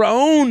doubt your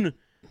own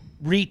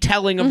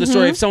retelling of the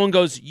story. If someone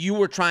goes, you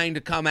were trying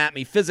to come at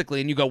me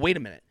physically, and you go, wait a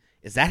minute,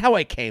 is that how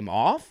I came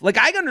off? Like,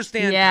 I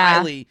understand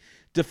Kylie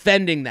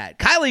defending that.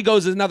 Kylie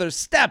goes another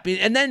step,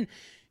 and then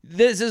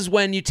this is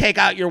when you take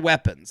out your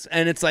weapons.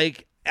 And it's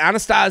like,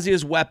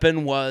 Anastasia's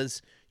weapon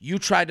was, you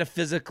tried to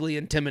physically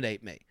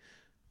intimidate me.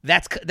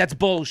 That's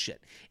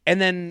bullshit.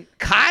 And then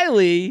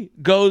Kylie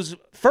goes,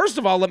 first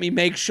of all, let me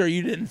make sure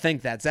you didn't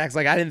think that. Zach's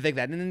like, I didn't think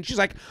that. And then she's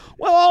like,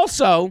 well,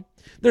 also,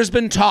 there's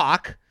been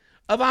talk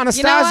of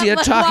Anastasia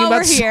talking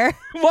about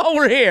while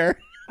we're here.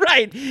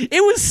 Right.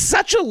 It was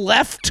such a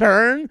left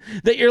turn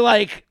that you're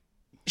like,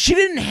 she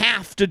didn't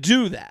have to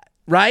do that.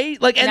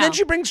 Right? Like, and then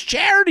she brings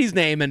Charity's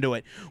name into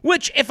it,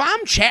 which if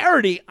I'm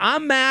Charity,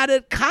 I'm mad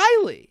at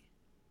Kylie.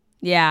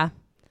 Yeah.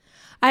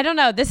 I don't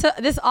know.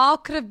 This all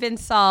could have been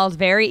solved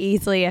very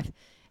easily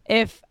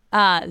if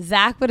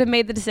Zach would have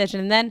made the decision.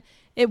 And then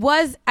it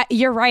was,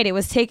 you're right, it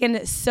was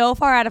taken so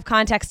far out of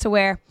context to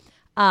where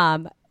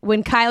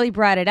when Kylie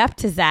brought it up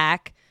to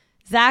Zach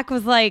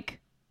was like,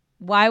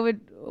 why would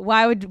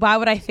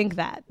I think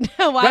that?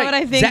 Why would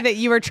I think that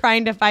you were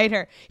trying to fight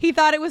her? He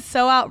thought it was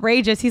so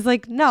outrageous. He's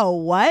like, no,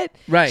 what?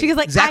 Right. She was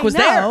like, Zach was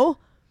there.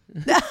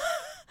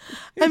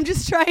 I'm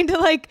just trying to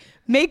like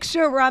make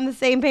sure we're on the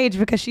same page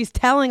because she's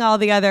telling all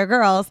the other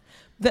girls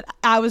that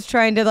I was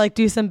trying to like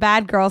do some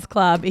bad girls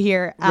club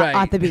here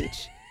at the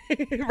beach.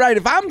 Right.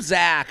 If I'm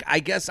Zach, I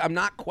guess I'm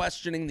not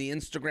questioning the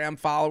Instagram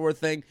follower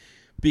thing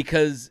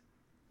because,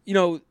 you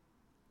know,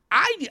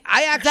 I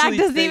actually Zach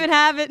doesn't even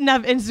have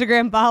enough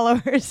Instagram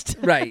followers.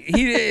 Right.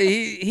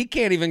 He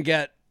can't even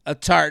get a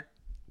Tarte,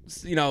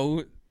 you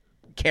know,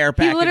 care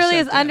package. He literally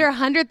is under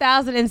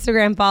 100,000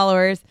 Instagram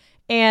followers,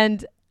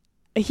 and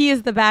he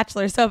is the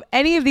Bachelor. So if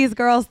any of these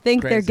girls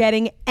think they're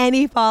getting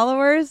any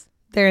followers,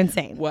 they're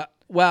insane.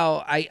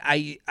 Well,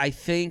 I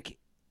think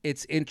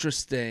it's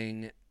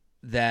interesting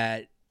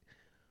that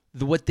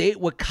what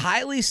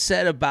Kylie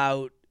said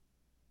about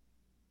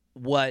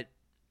what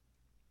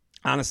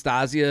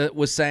Anastasia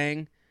was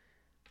saying,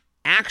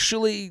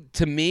 actually,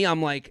 to me,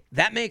 I'm like,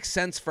 that makes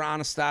sense for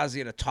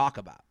Anastasia to talk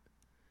about.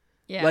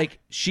 Yeah. Like,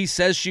 she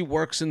says she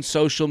works in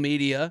social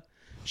media.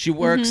 She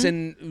works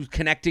in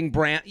connecting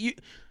brand.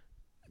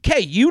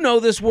 You know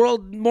this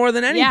world more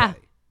than anybody.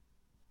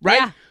 Right?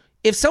 Yeah.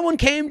 If someone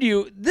came to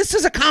you, this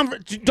is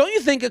don't you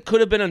think it could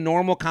have been a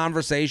normal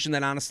conversation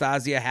that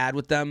Anastasia had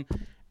with them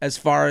as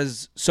far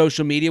as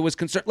social media was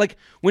concerned? Like,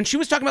 when she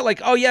was talking about,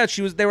 like, oh, yeah,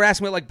 they were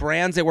asking about, like,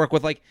 brands they work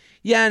with, like,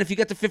 yeah, and if you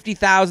get to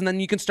 50,000,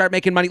 then you can start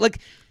making money. Like,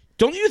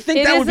 don't you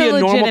think that would be a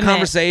normal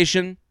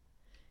conversation?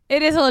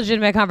 It is a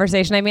legitimate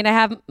conversation. I mean, I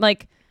have,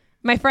 like,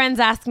 my friends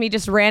ask me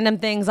just random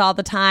things all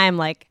the time,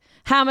 like,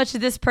 how much did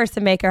this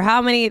person make, or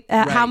how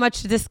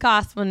much did this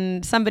cost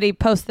when somebody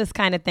posts this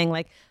kind of thing?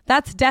 Like,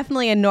 that's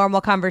definitely a normal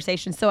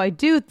conversation. So I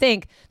do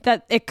think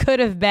that it could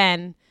have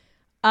been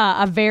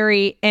a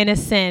very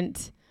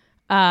innocent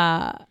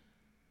combo,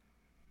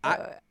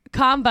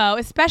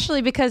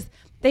 especially because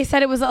they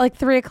said it was at like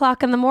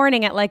 3:00 in the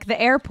morning at like the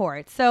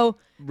airport. So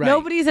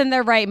nobody's in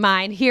their right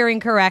mind hearing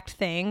correct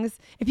things.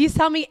 If you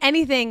tell me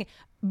anything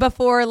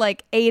before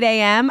like 8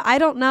 a.m., I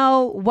don't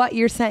know what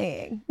you're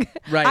saying.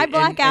 Right. I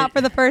black out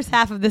for the first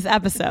half of this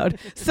episode.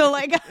 So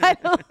like, I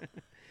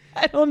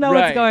don't know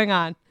what's going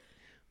on.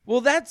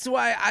 Well, that's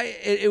why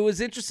it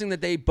was interesting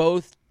that they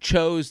both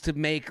chose to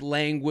make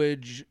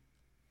language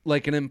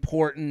like an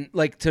important,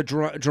 like to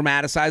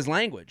dramatize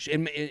language.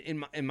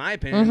 In my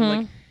opinion,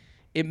 like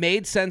it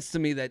made sense to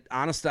me that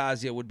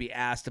Anastasia would be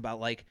asked about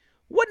like,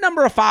 what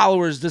number of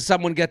followers does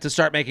someone get to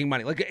start making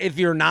money? Like if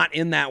you're not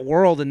in that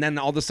world and then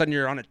all of a sudden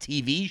you're on a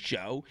TV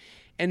show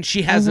and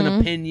she has an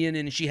opinion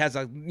and she has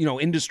a, you know,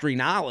 industry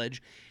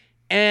knowledge.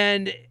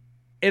 And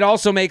it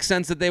also makes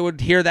sense that they would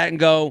hear that and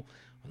go,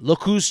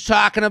 look who's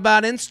talking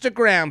about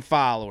Instagram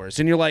followers.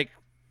 And you're like,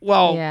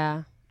 well,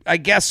 yeah. I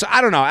guess,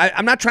 I don't know.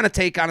 I'm not trying to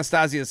take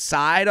Anastasia's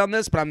side on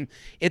this, but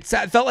it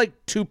felt like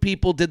two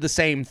people did the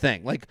same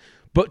thing. Like,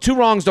 but two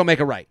wrongs don't make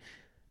a right.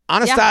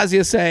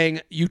 Anastasia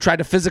saying, you tried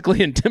to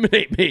physically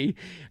intimidate me,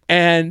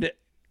 and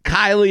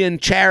Kylie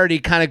and Charity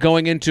kind of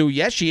going into,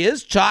 yes, she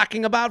is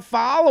talking about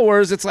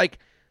followers. It's like,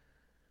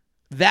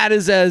 that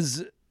is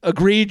as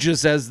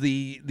egregious as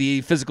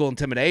the physical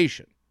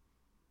intimidation.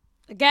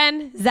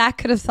 Again, Zach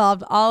could have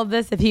solved all of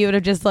this if he would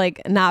have just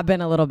like not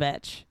been a little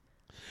bitch.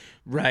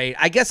 Right.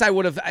 I guess I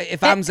would have,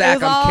 if I'm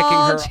Zach, I'm kicking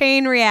her.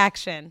 Chain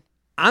reaction.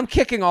 I'm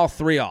kicking all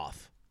three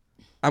off.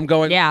 I'm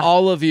going,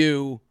 all of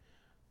you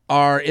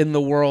are in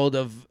the world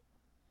of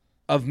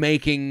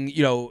making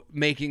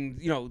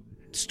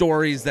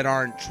stories that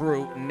aren't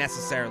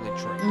necessarily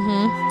true.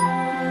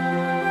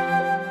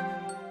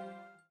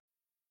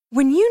 When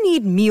When you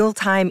need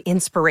mealtime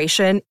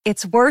inspiration,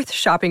 it's worth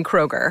shopping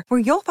Kroger, where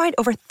you'll find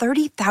over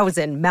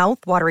 30,000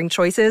 mouth-watering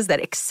choices that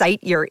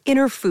excite your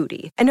inner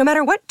foodie. And no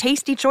matter what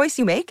tasty choice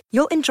you make,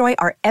 you'll enjoy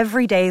our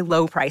everyday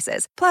low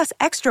prices, plus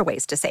extra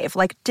ways to save,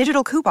 like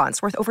digital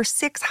coupons worth over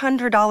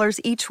 $600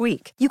 each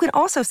week. You can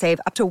also save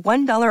up to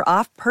 $1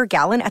 off per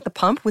gallon at the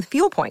pump with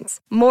fuel points.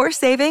 More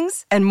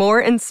savings and more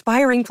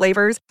inspiring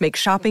flavors make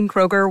shopping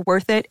Kroger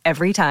worth it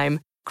every time.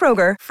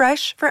 Kroger,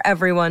 fresh for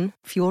everyone.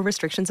 Fuel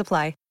restrictions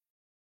apply.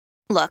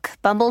 Look,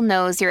 Bumble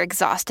knows you're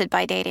exhausted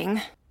by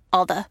dating.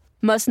 All the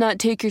must not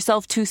take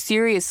yourself too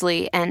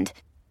seriously and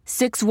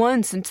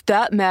 6'1" since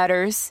that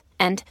matters.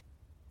 And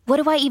what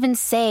do I even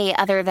say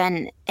other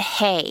than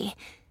hey?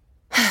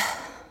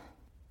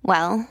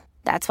 Well,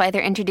 that's why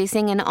they're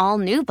introducing an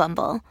all-new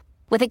Bumble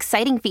with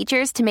exciting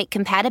features to make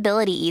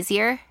compatibility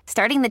easier,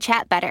 starting the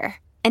chat better,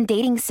 and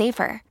dating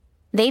safer.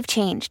 They've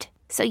changed,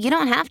 so you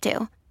don't have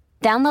to.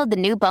 Download the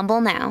new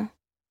Bumble now.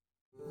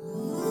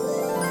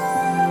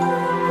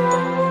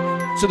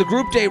 So the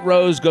group date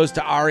rose goes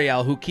to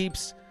Ariel, who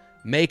keeps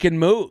making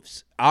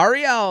moves.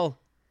 Ariel,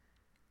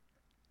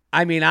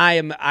 I mean,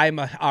 I'm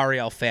a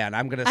Ariel fan.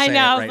 I'm gonna say it right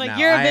now.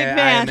 You're a big fan.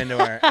 I am into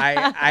her.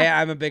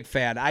 I'm a big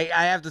fan. I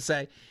have to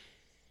say,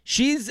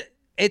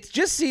 it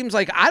just seems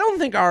like I don't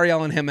think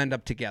Ariel and him end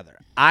up together.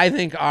 I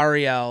think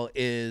Ariel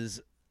is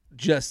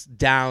just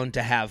down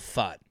to have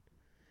fun,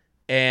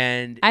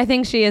 and I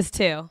think she is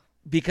too.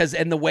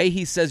 And the way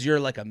he says you're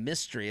like a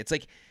mystery, it's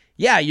like,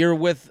 yeah, you're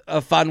with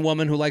a fun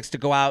woman who likes to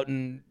go out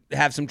and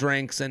have some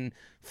drinks and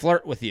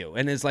flirt with you,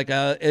 and is like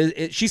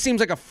she seems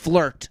like a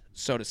flirt,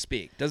 so to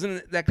speak.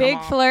 Doesn't that come big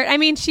off? flirt? I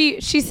mean, she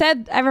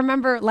said, I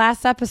remember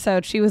last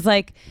episode, she was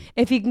like,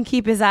 if he can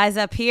keep his eyes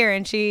up here,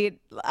 and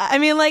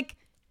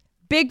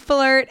big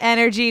flirt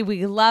energy.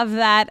 We love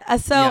that.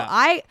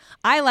 Yeah.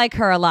 I like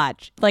her a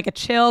lot. Like a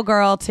chill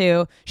girl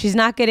too. She's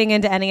not getting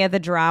into any of the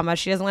drama.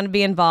 She doesn't want to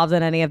be involved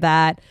in any of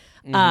that.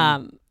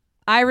 Mm-hmm.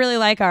 I really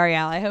like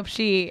Ariel. I hope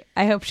she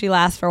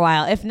lasts for a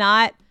while. If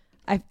not,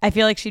 I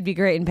feel like she'd be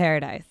great in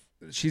Paradise.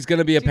 She's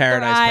gonna be a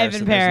Paradise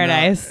person. In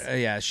Paradise.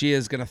 Yeah, she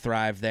is gonna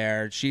thrive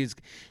there. She's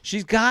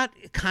got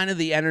kind of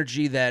the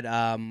energy that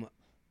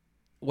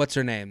what's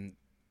her name,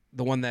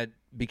 the one that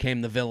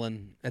became the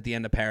villain at the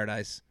end of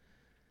Paradise.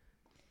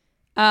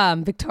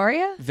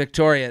 Victoria.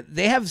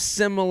 They have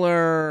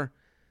similar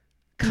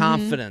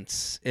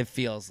confidence. It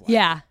feels like.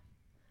 Yeah,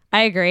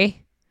 I agree.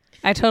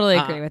 I totally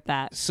agree with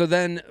that. So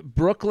then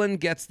Brooklyn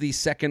gets the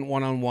second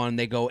one-on-one.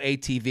 They go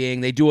ATVing.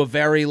 They do a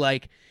very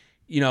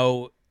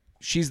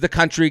she's the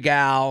country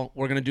gal.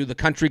 We're going to do the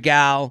country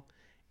gal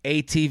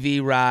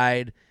ATV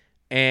ride.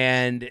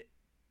 And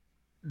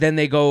then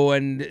they go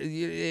and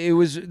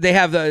they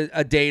have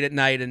a date at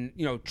night. And,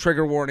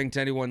 trigger warning to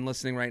anyone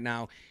listening right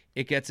now.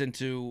 It gets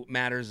into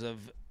matters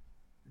of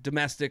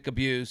domestic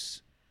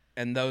abuse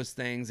and those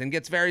things and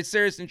gets very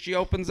serious, and she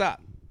opens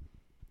up.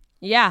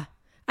 Yeah.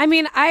 I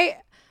mean,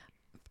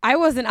 I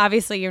wasn't,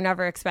 obviously you're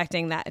never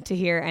expecting that to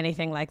hear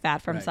anything like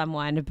that from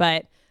someone,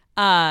 but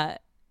I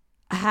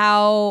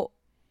don't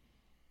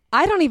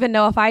even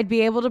know if I'd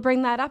be able to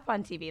bring that up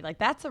on TV. Like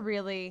that's a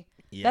really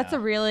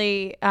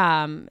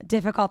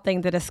difficult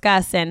thing to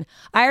discuss. And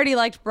I already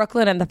liked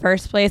Brooklyn in the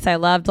first place. I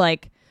loved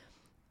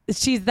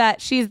she's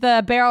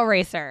the barrel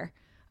racer,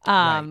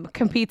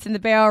 competes in the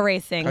barrel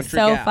racing. Country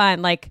so gal.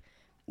 Fun.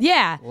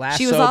 Lasso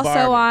she was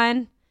also Barbie.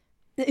 on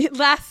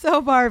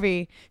Lasso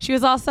Barbie. She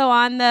was also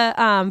on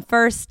the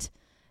first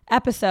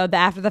episode,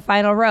 after the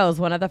final rose,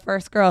 one of the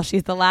first girls.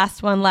 She's the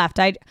last one left.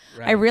 I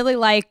really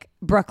like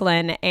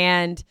Brooklyn,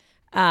 and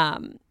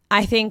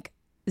I think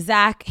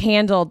Zach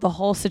handled the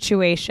whole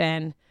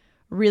situation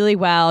really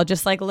well,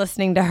 just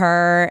listening to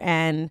her,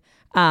 and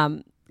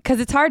because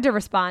it's hard to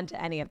respond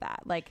to any of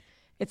that.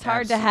 It's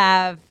hard to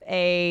have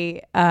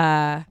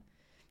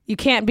you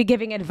can't be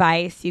giving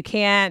advice. You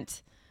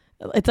can't.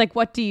 It's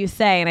what do you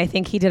say? And I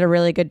think he did a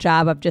really good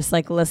job of just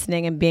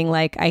listening and being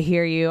I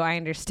hear you. I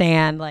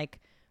understand.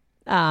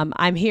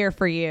 I'm here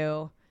for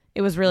you.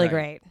 It was really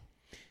great.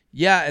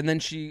 Yeah. And then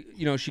she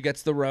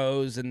gets the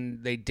rose,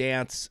 and they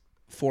dance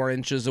 4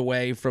 inches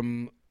away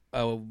from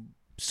a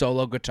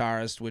solo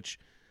guitarist, which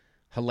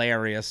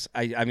hilarious.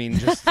 I mean,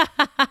 just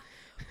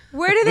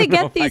where do they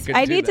get these?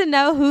 I need to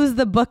know who's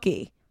the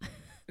bookie.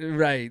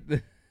 Right.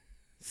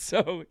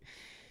 So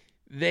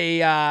we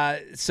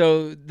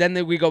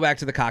go back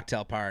to the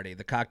cocktail party.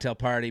 The cocktail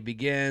party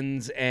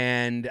begins,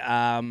 and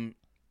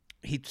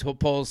he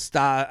pulls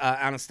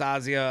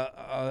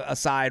Anastasia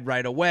aside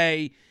right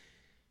away,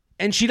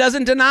 and she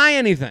doesn't deny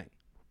anything.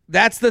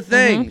 That's the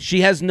thing.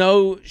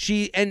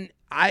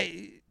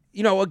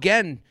 Mm-hmm.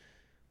 Again,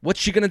 what's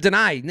she going to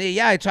deny?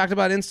 Yeah, I talked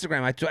about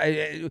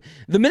Instagram.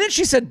 The minute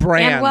she said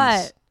brands. And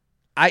what?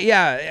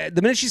 The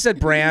minute she said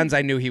brands,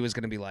 I knew he was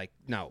going to be like,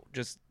 no,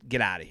 just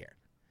get out of here.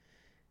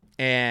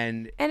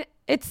 And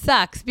it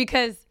sucks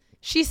because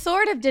she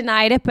sort of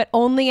denied it, but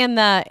only in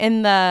the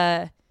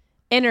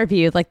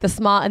interview,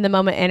 the in the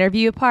moment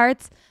interview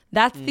parts.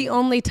 That's the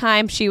only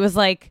time she was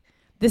like,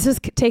 this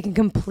is taken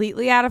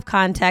completely out of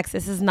context.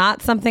 This is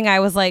not something I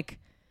was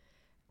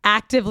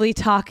actively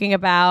talking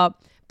about,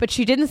 but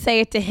she didn't say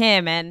it to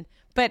him.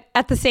 But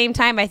at the same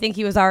time, I think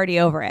he was already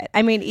over it.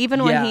 I mean,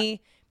 even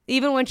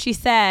when she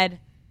said,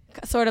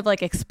 sort of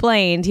like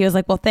explained, he was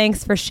like, well,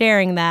 thanks for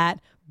sharing that,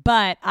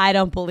 but I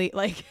don't believe,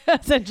 like,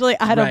 essentially,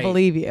 I don't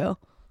believe you.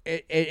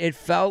 It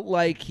felt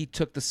like he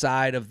took the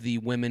side of the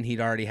women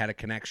he'd already had a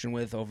connection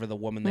with over the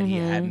woman that he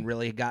hadn't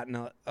really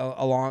gotten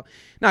along.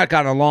 Not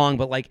gotten along,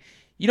 but like,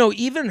 you know,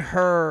 even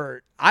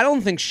her, I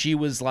don't think she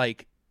was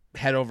like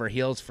head over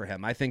heels for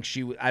him. I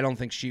don't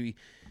think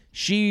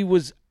she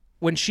was,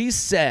 when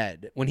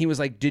he was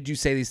like, did you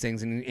say these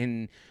things?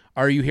 And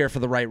are you here for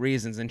the right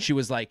reasons? And she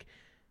was like,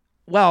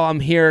 well, I'm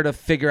here to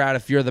figure out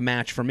if you're the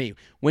match for me.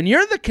 When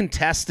you're the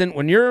contestant,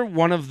 when you're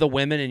one of the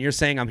women and you're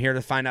saying I'm here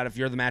to find out if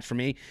you're the match for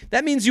me,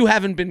 that means you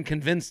haven't been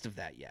convinced of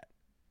that yet.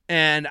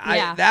 And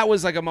that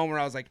was like a moment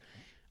where I was like,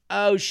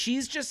 oh,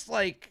 she's just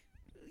like,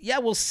 yeah,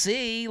 we'll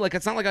see. Like,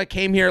 it's not like I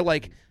came here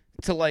like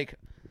to like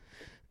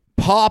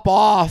pop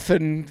off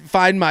and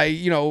find my,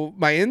 you know,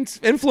 my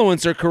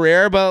influencer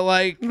career, but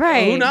like,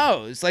 who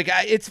knows? Like,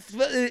 it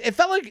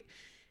felt like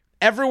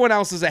everyone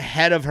else is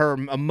ahead of her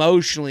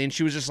emotionally, and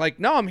she was just like,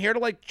 no, I'm here to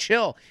like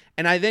chill.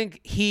 And I think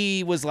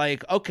he was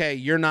like, okay,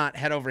 you're not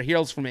head over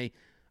heels for me.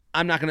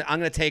 I'm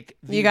gonna take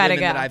the women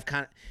that I've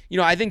kind of, you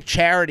know, I think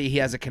Charity he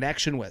has a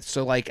connection with.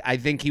 So like, I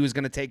think he was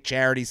gonna take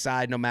Charity's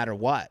side no matter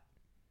what.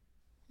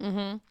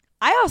 Mm-hmm.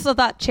 I also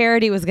thought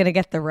Charity was gonna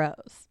get the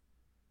rose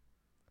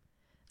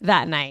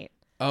that night.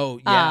 Oh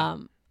yeah.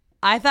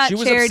 I thought she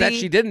was upset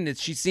she didn't.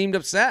 She seemed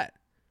upset.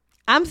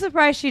 I'm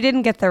surprised she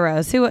didn't get the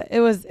rose. It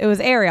was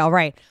Ariel,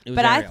 right?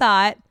 But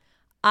Ariel.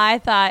 I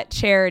thought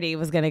Charity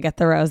was going to get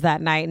the rose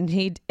that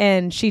night,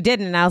 and she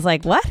didn't. And I was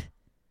like, what?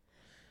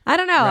 I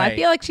don't know. Right. I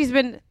feel like she's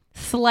been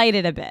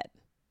slighted a bit.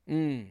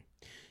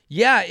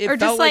 Yeah, it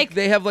felt like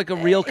they have like a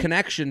real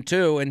connection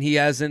too, and he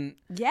hasn't.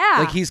 Yeah,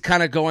 like he's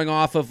kind of going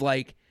off of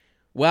like,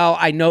 well,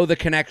 I know the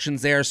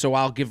connection's there, so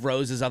I'll give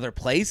roses other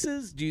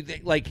places. Do you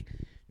think I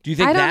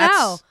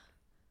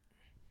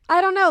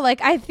don't know.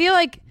 Like, I feel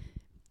like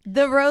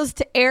the rose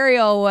to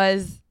Ariel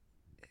was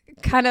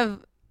kind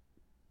of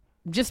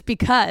just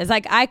because,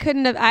 like, I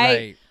couldn't have,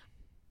 I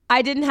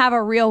didn't have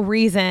a real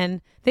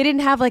reason. They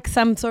didn't have like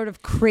some sort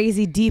of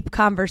crazy deep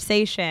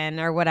conversation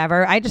or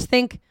whatever. I just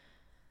think,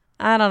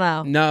 I don't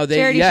know. No,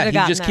 he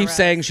just keeps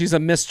saying she's a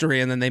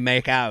mystery, and then they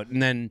make out.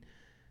 And then,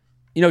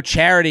 you know,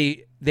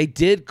 Charity, they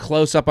did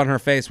close up on her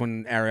face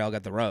when Ariel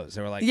got the rose.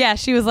 They were like, yeah,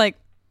 she was like,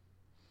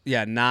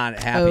 yeah,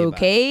 not happy.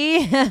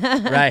 Okay.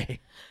 Right.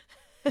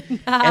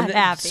 Not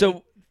happy.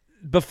 So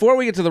before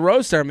we get to the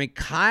rose ceremony,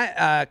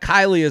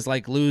 Kylie is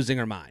like losing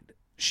her mind.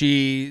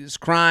 She's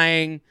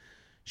crying.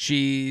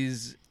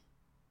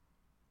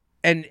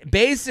 And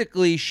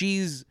basically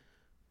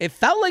it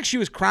felt like she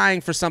was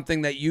crying for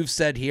something that you've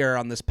said here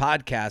on this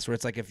podcast, where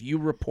it's like, if you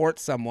report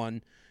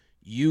someone,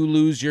 you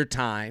lose your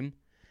time.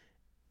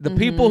 The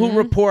people who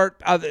report,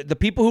 the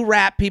people who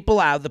rat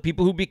people out, the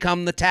people who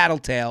become the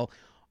tattletale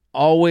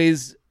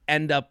always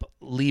end up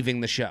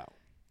leaving the show.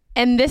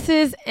 And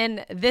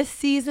this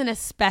season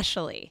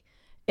especially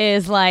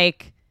is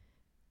like,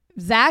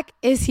 Zach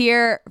is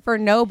here for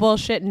no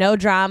bullshit, no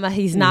drama.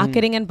 He's not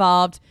getting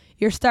involved.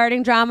 You're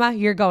starting drama,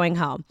 you're going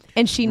home.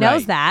 And she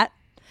knows that.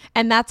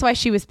 And that's why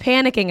she was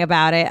panicking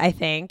about it, I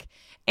think.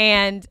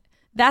 And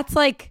that's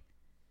like,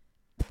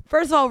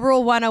 first of all,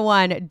 rule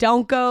 101,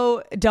 don't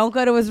go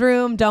to his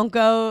room. Don't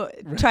go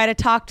try to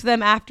talk to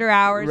them after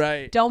hours.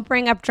 Right. Don't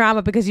bring up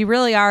drama, because you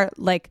really are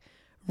like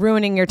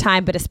ruining your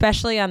time, but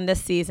especially on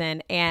this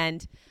season.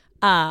 And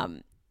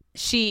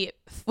she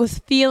was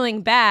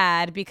feeling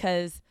bad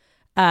because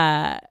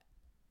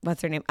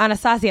what's her name?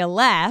 Anastasia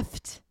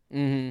left.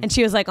 And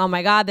she was like, oh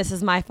my God, this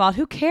is my fault.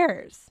 Who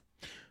cares?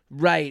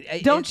 Right.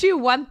 Don't you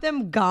want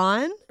them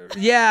gone?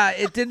 Yeah,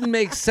 it didn't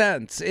make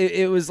sense.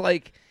 It was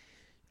like,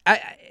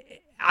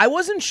 I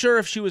wasn't sure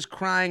if she was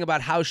crying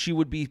about how she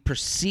would be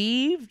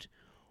perceived,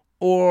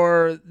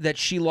 or that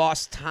she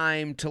lost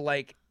time to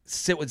like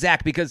sit with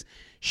Zach, because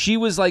she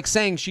was like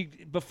saying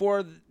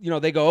before, you know,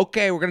 they go,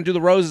 okay, we're going to do the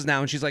roses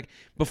now. And she's like,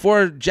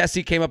 before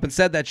Jesse came up and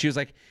said that, she was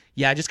like,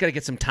 yeah, I just got to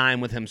get some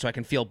time with him so I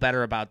can feel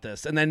better about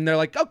this. And then they're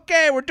like,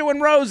 okay, we're doing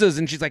roses.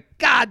 And she's like,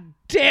 God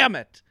damn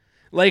it.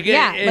 Like,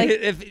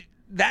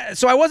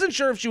 so I wasn't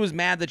sure if she was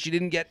mad that she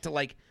didn't get to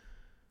like,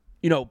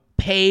 you know,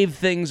 pave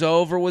things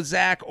over with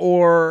Zach,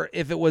 or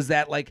if it was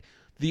that like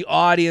the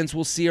audience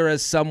will see her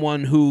as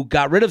someone who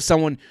got rid of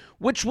someone,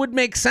 which would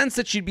make sense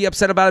that she'd be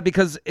upset about it,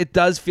 because it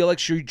does feel like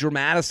she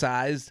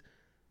dramatized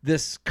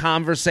this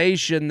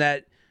conversation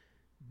that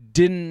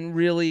didn't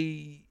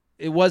really,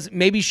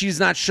 maybe she's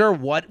not sure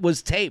what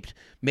was taped.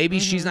 Maybe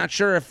she's not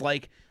sure if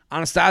like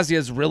Anastasia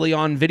is really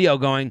on video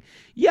going,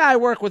 yeah, I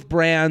work with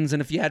brands,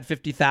 and if you had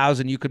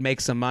 50,000, you could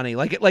make some money.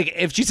 Like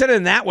if she said it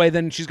in that way,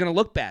 then she's going to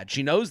look bad.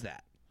 She knows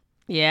that.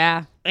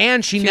 Yeah.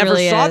 And she never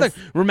really saw that.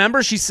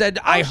 Remember, she said,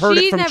 I heard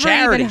it from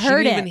Charity. She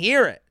didn't even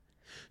hear it.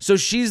 So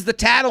she's the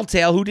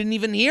tattletale who didn't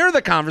even hear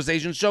the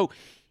conversation. So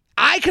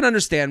I can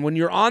understand when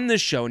you're on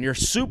this show and you're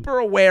super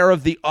aware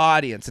of the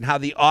audience and how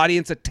the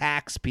audience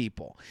attacks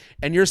people,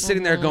 and you're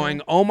sitting there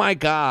going, oh my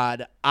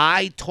God,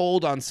 I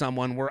told on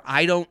someone where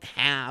I don't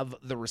have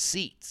the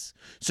receipts.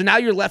 So now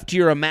you're left to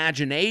your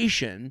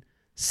imagination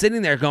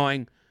sitting there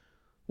going,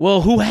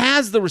 well, who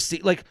has the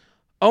receipt? Like,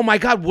 oh my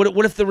God,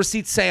 what if the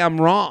receipts say I'm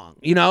wrong?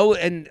 You know,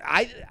 and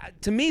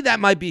to me that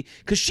might be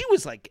because she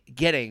was like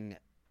getting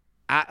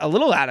a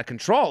little out of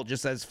control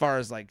just as far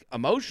as like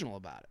emotional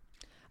about it.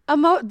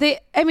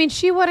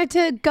 She wanted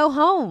to go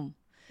home.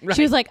 Right.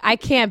 She was like, I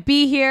can't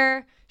be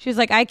here. She was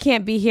like, I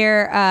can't be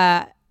here.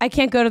 I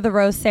can't go to the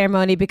rose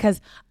ceremony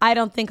because I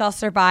don't think I'll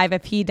survive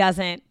if he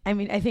doesn't.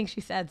 I think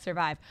she said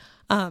survive.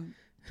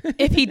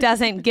 If he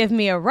doesn't give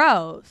me a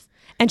rose.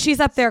 And she's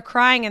up there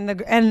crying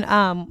and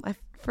I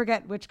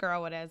forget which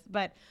girl it is,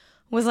 but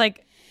was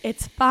like,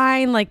 it's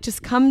fine. Like,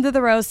 just come to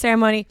the rose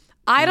ceremony.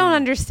 I don't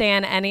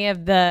understand any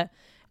of the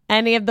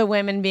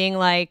women being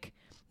like,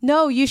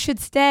 no, you should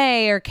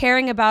stay, or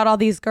caring about all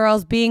these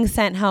girls being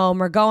sent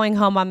home or going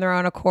home on their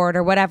own accord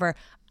or whatever.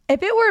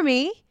 If it were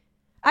me,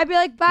 I'd be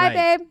like, bye,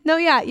 babe. No,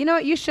 yeah, you know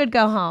what? You should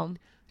go home.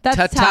 That's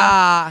Ta-ta.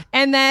 tough.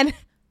 And then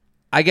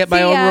I get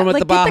my own room at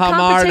the Bahama now.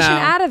 Get the competition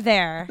out of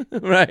there.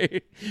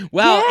 Right.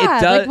 Well, yeah,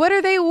 it does. Like, what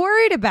are they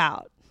worried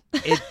about?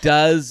 It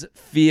does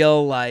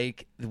feel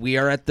like we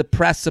are at the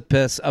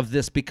precipice of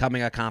this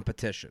becoming a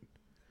competition.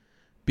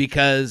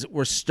 Because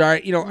we're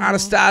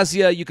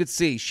Anastasia, you could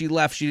see, she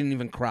left, she didn't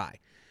even cry.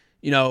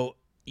 You know,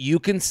 you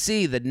can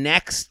see the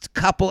next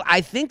couple.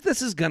 I think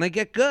this is going to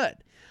get good.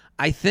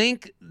 I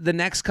think the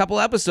next couple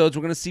episodes,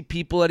 we're going to see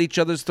people at each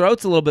other's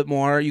throats a little bit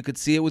more. You could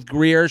see it with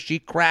Greer. She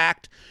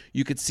cracked.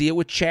 You could see it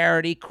with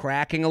Charity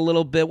cracking a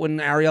little bit when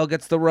Ariel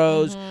gets the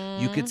rose.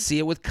 You could see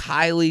it with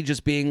Kylie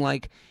just being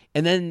like,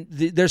 and then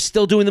they're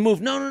still doing the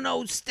move.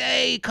 No,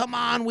 stay. Come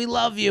on. We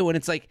love you. And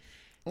it's like,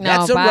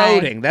 that's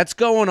eroding. That's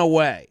going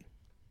away.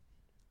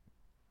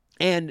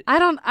 And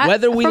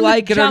whether we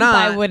like it or not,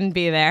 I wouldn't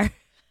be there.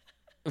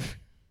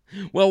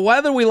 Well,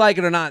 whether we like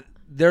it or not,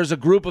 there's a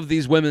group of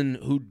these women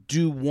who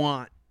do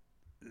want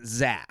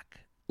Zach.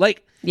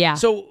 Like, yeah.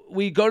 So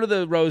we go to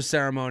the rose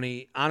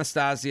ceremony.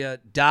 Anastasia,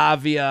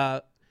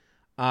 Davia,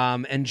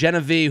 and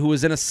Genevieve, who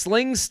was in a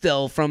sling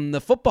still from the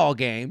football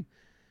game.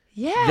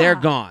 Yeah, they're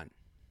gone.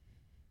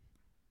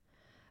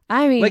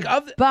 I mean,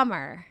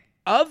 bummer.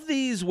 Of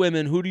these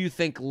women, who do you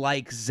think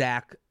likes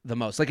Zach the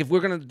most? Like, if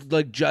we're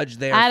gonna judge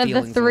their out of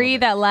feelings the three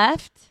that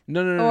left,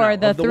 no, or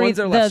the three ones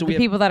that are left. The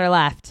people that are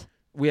left.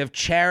 We have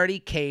Charity,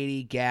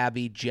 Katie,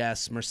 Gabby,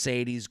 Jess,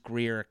 Mercedes,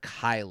 Greer,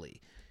 Kylie.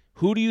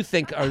 Who do you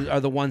think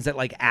are the ones that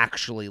like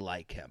actually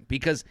like him?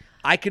 Because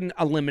I can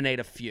eliminate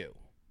a few.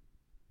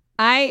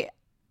 I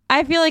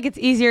feel like it's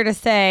easier to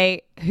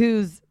say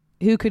who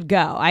could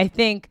go. I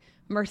think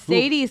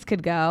Mercedes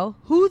could go.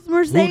 Who's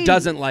Mercedes? Who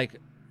doesn't like?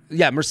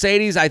 Yeah,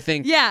 Mercedes. I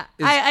think. Yeah,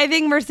 I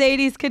think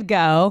Mercedes could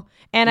go,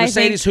 and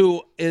Mercedes,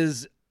 who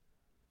is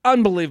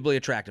unbelievably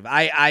attractive.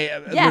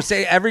 Yes.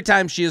 Mercedes, every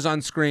time she is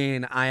on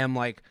screen, I am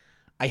like,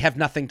 I have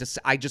nothing to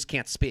say. I just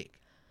can't speak.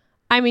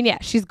 I mean, yeah,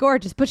 she's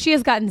gorgeous, but she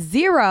has gotten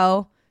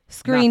zero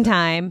screen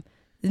time.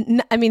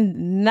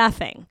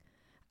 Nothing.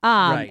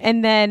 Right.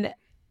 And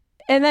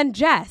then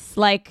Jess,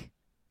 like.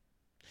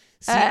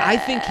 See, I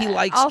think he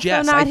likes also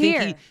Jess. Not I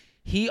think here.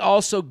 he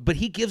also, but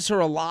he gives her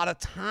a lot of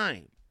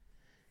time.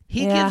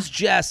 He gives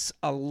Jess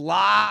a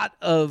lot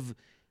of.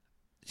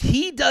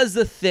 He does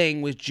the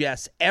thing with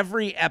Jess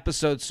every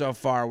episode so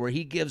far where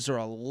he gives her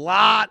a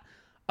lot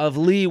of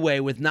leeway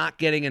with not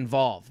getting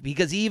involved,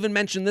 because he even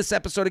mentioned this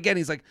episode again.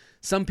 He's like,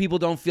 some people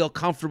don't feel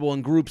comfortable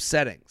in group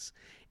settings.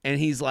 And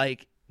he's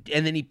like,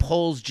 and then he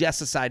pulls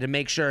Jess aside to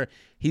make sure.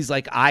 He's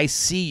like, I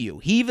see you.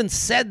 He even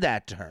said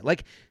that to her.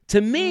 Like, to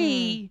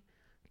me,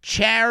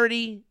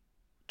 Charity,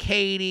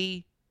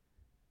 Katie,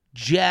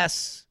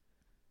 Jess,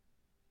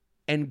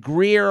 and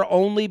Greer,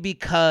 only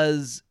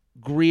because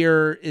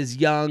Greer is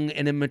young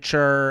and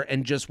immature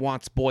and just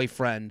wants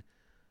boyfriend.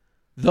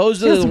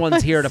 Those are the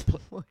ones here to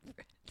play.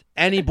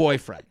 Any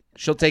boyfriend.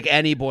 She'll take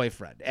any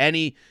boyfriend.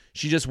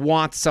 She just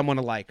wants someone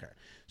to like her.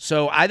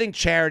 So I think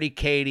Charity,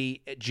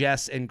 Katie,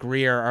 Jess, and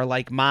Greer are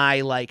like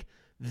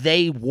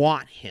they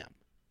want him.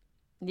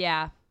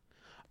 Yeah.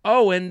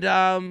 Oh, and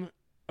are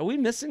we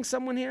missing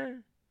someone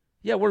here?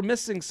 Yeah, we're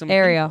missing some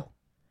Ariel.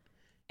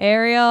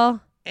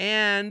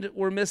 And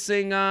we're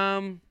missing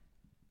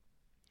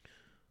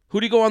who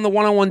do you go on the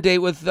one-on-one date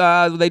with?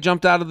 They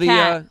jumped out of the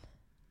Kat.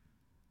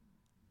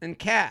 And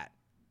Kat.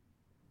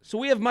 So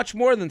we have much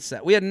more than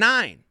set. We had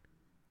 9.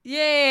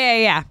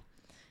 Yeah.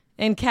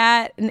 And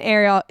Kat and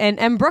Ariel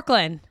and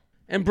Brooklyn.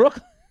 And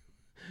Brooklyn.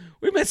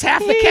 We missed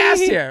half the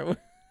cast here.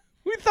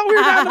 We thought we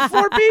were down to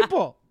 4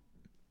 people.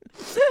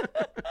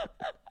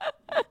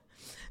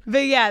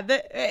 But yeah,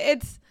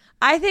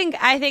 I think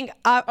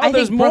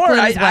there's Brooklyn more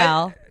as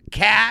well.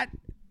 Kat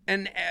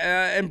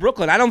and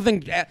Brooklyn. I don't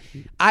think it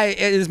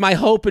is my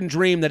hope and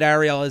dream that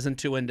Ariel isn't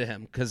too into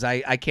him, because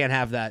I can't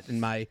have that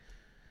in my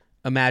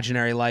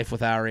imaginary life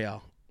with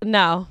Ariel.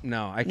 No,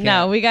 I can't.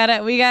 No, we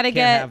gotta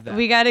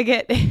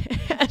get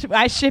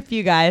I ship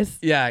you guys.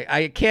 Yeah,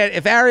 I can't.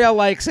 If Ariel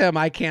likes him,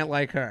 I can't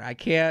like her. I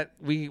can't.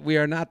 We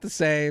are not the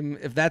same.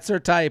 If that's her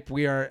type,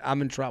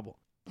 I'm in trouble.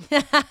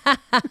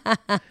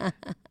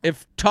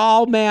 If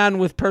tall man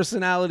with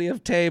personality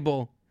of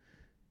table,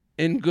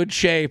 in good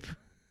shape,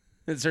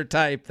 is her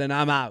type, then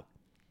I'm out.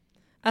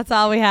 That's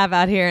all we have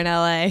out here in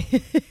LA.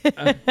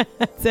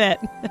 That's it.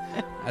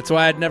 That's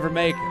why I'd never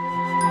make it.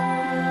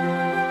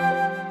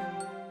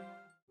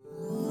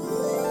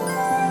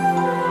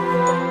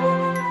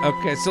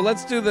 Okay, so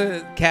let's do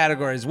the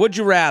categories. Would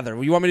you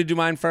rather? You want me to do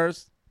mine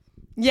first?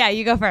 Yeah,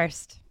 you go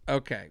first.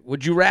 Okay.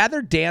 Would you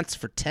rather dance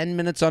for 10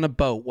 minutes on a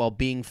boat while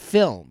being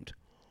filmed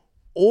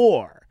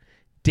or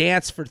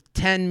dance for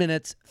 10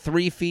 minutes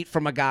 3 feet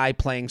from a guy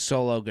playing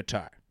solo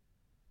guitar?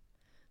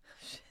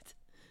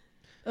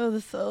 Oh,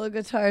 the solo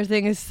guitar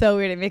thing is so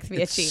weird. It makes me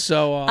itchy.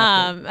 So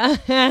awkward.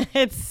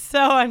 It's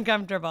so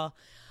uncomfortable.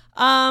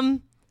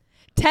 10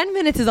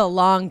 minutes is a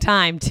long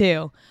time,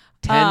 too.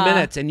 10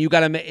 minutes, and you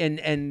got to,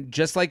 and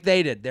just like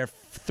they did, they're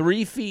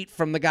 3 feet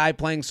from the guy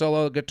playing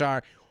solo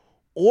guitar,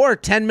 or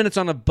 10 minutes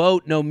on a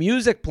boat, no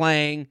music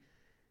playing.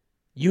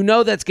 You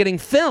know that's getting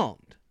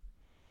filmed.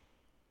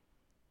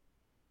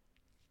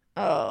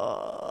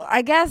 Oh,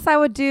 I guess I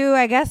would do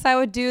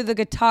the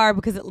guitar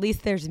because at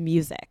least there's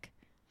music.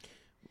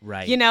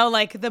 Right. You know,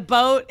 like the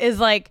boat is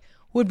like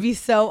would be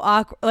so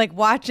awkward. Like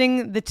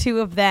watching the two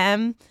of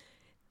them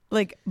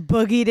like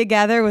boogie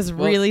together was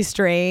really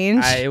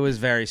strange. It was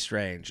very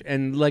strange.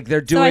 And like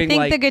they're doing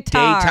like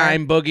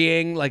daytime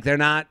boogieing. Like they're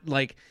not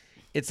like,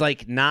 it's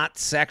like not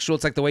sexual.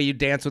 It's like the way you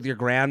dance with your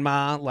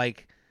grandma.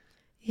 Like,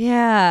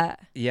 yeah.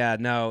 Yeah,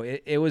 no,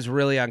 it was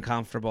really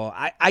uncomfortable.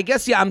 I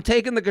guess, yeah, I'm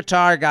taking the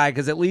guitar guy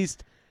because at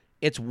least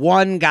it's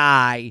one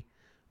guy.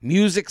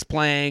 Music's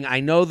playing. I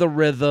know the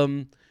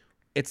rhythm.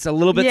 It's a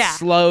little bit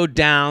slowed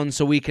down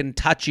so we can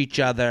touch each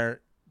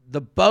other.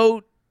 The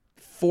boat,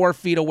 4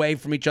 feet away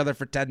from each other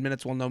for 10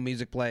 minutes while no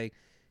music play.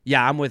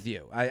 Yeah, I'm with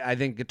you. I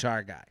think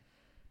guitar guy.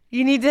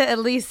 You need to at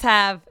least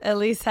have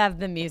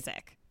the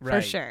music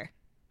for sure.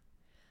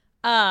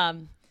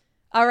 All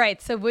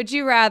right. So would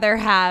you rather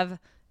have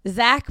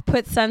Zach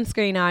put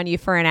sunscreen on you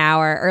for an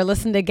hour or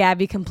listen to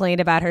Gabby complain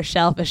about her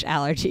shellfish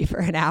allergy for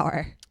an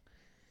hour?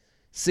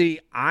 See,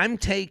 I'm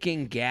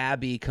taking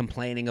Gabby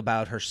complaining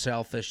about her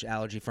shellfish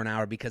allergy for an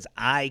hour because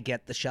I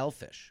get the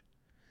shellfish.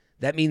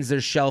 That means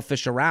there's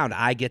shellfish around.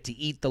 I get to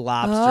eat the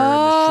lobster and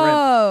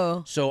the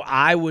shrimp. So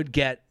I would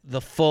get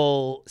the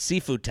full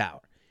seafood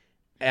tower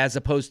as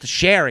opposed to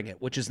sharing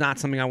it, which is not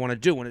something I want to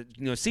do.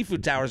 When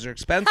seafood towers are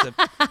expensive,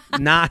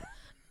 not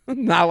a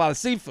lot of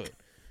seafood.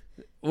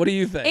 What do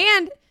you think?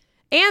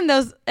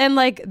 And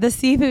like the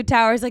seafood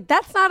towers, like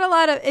that's not a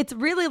lot of. It's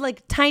really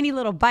like tiny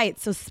little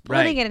bites. So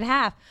splitting it in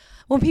half.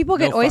 When people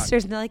get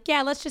oysters and they're like,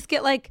 yeah, let's just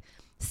get like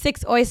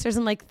 6 oysters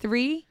and like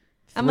 3.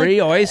 I'm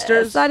Three like,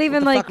 oysters? It's not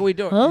even what the like. fuck are we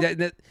doing? Huh?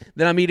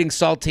 Then I'm eating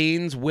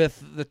saltines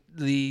with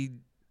the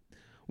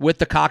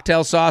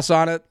cocktail sauce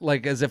on it,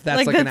 like as if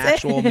that's like an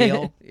actual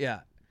meal. Yeah.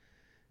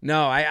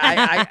 No,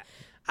 I'd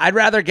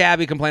rather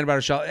Gabby complain about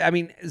her shell. I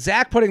mean,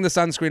 Zach putting the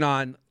sunscreen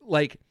on,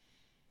 like,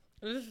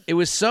 it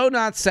was so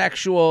not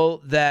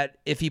sexual that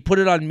if he put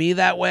it on me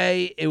that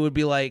way, it would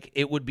be like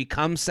it would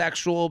become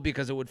sexual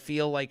because it would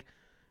feel like,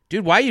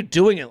 dude, why are you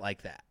doing it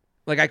like that?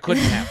 Like I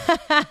couldn't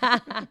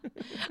have.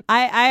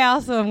 I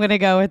also am gonna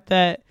go with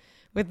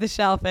the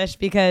shellfish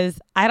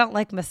because I don't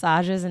like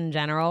massages in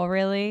general.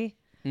 Really,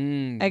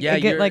 I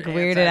get like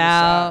weirded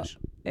out.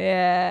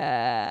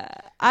 Yeah,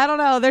 I don't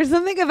know. There's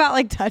something about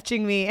like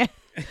touching me.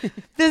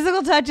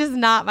 Physical touch is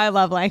not my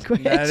love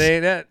language. That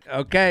ain't it.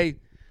 Okay,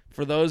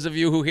 for those of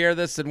you who hear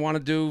this and want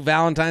to do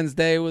Valentine's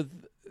Day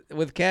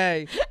with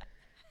Kay.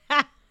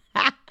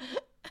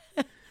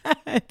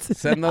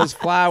 Send those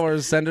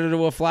flowers. Send her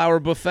to a flower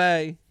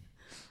buffet.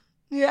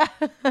 Yeah.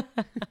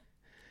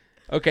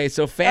 Okay,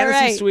 so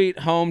fantasy suite,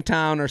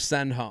 hometown, or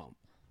send home.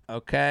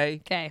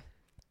 Okay? Okay.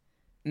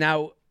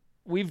 Now,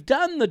 we've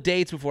done the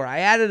dates before.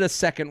 I added a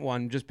second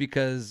one just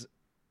because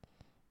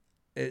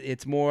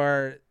it's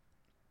more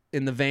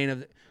in the vein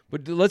of...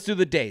 But let's do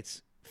the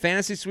dates.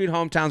 Fantasy suite,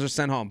 hometowns, or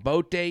send home.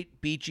 Boat date,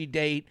 beachy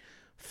date,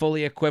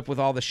 fully equipped with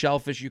all the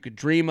shellfish you could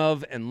dream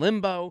of, and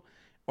limbo,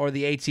 or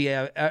the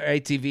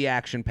ATV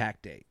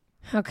action-packed date.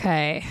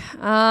 Okay.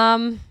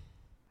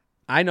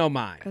 I know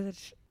mine.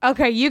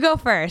 Okay, you go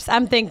first.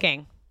 I'm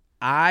thinking.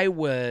 I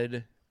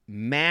would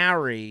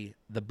marry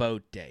the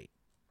boat date.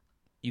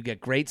 You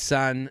get great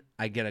sun.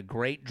 I get a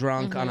great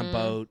drunk on a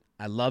boat.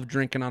 I love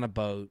drinking on a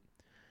boat.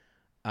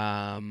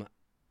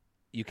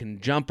 You can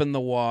jump in the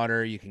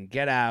water. You can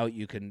get out.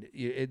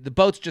 The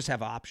boats just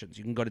have options.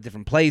 You can go to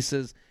different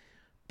places.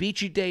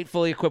 Beachy date,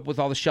 fully equipped with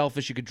all the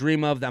shellfish you could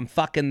dream of. I'm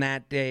fucking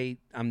that date.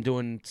 I'm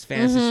doing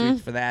fantasy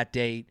suites for that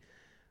date.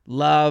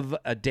 Love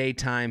a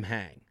daytime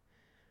hang.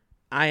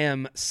 I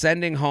am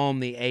sending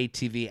home the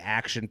ATV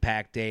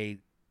action-packed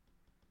date,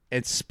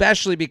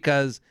 especially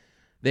because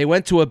they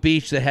went to a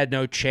beach that had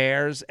no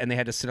chairs and they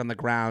had to sit on the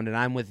ground, and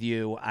I'm with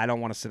you. I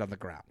don't want to sit on the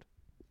ground.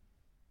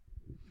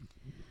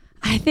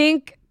 I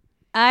think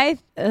I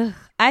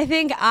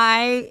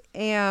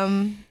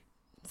am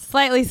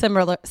slightly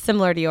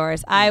similar to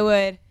yours. I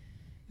would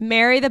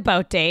marry the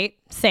boat date.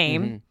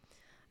 Same. Mm-hmm.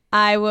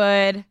 I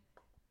would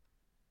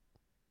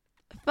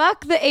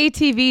fuck the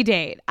ATV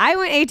date. I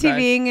went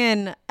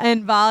ATVing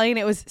in Bali, and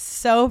it was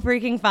so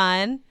freaking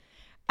fun.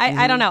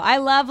 I don't know. I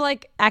love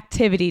like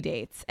activity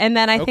dates. And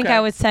then I think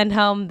I would send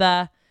home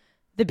the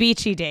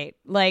beachy date.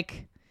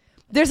 Like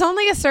there's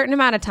only a certain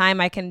amount of time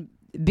I can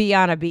be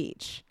on a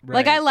beach. Right.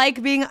 Like I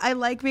like being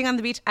on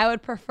the beach. I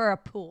would prefer a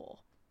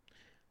pool.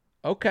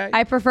 Okay.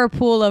 I prefer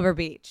pool over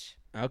beach.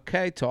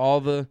 Okay. To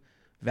all the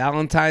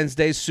Valentine's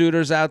Day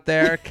suitors out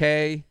there,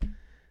 Kay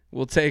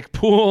will take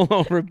pool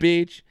over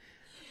beach.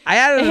 I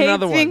added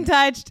another one. Hates being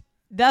touched.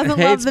 Doesn't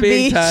love the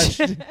beach.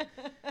 Touched.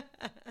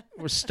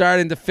 We're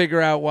starting to figure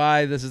out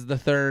why this is the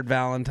third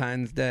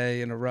Valentine's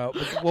Day in a row.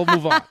 But we'll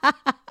move on.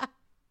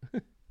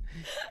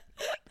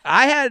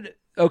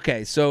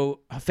 So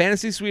a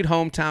fantasy suite,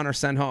 hometown, or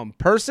send home.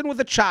 Person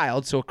with a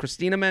child, so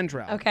Christina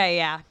Mendrell. Okay,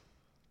 yeah.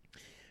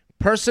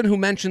 Person who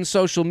mentions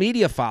social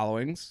media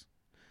followings.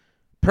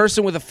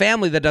 Person with a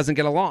family that doesn't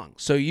get along.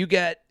 So you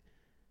get,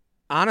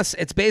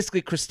 it's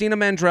basically Christina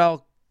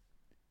Mendrell,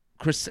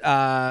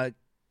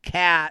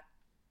 Kat,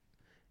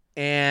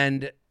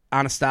 and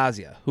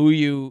Anastasia.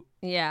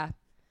 Yeah.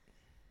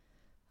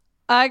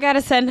 I got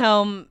to send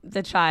home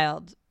the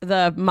child,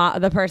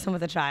 the person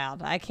with a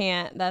child. I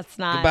can't, that's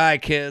not. Goodbye,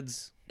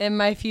 kids. In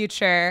my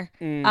future.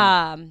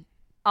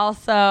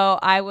 Also,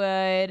 I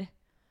would,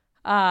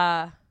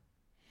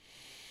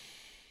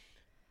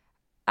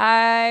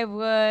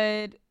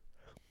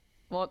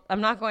 well,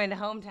 I'm not going to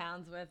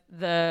hometowns with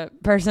the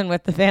person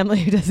with the family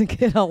who doesn't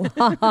get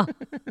along.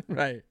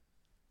 Right.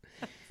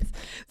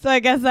 So I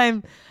guess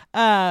I'm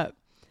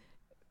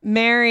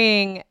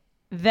marrying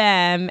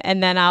them,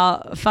 and then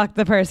I'll fuck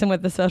the person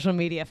with the social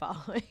media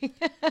following.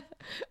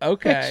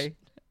 Okay.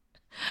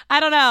 I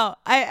don't know.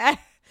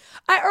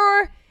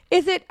 Or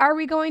is it? Are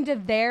we going to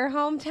their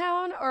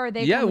hometown, or are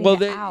they? Coming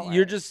to ours?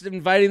 You're just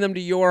inviting them to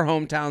your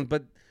hometown,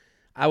 but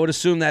I would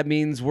assume that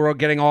means we're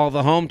getting all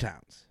the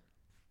hometowns.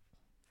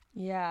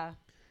 Yeah.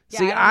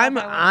 See,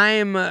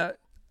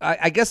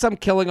 I guess I'm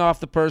killing off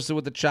the person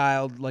with the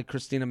child, like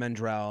Christina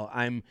Mendrell.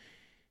 I'm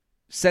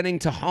sending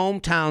to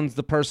hometowns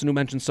the person who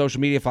mentioned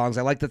social media followings.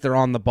 I like that they're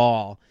on the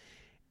ball.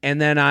 And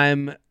then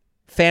I'm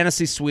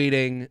fantasy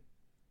suiting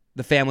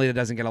the family that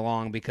doesn't get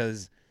along,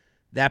 because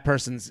that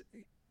person's,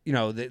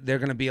 they're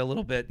going to be a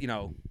little bit, they're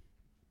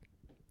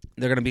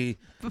going to be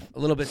a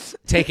little bit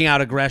taking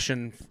out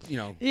aggression,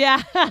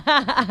 Yeah.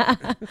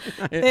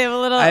 They have a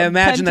little. I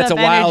imagine that's a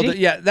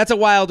energy. that's a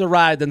wilder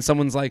ride than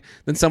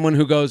someone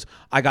who goes,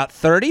 I got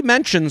 30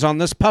 mentions on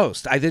this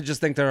post. I did just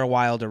think they're a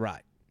wilder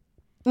ride.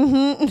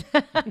 Mm-hmm.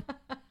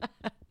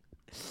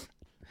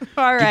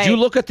 All right. Did you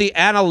look at the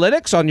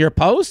analytics on your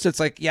post? It's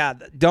like,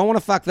 don't want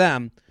to fuck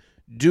them.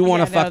 Do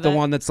want to fuck the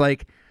one that's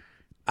like,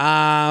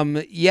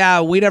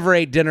 we never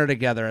ate dinner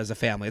together as a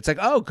family. It's like,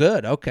 oh,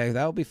 good. Okay,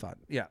 that'll be fun.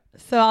 Yeah.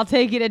 So I'll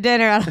take you to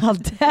dinner, and I'll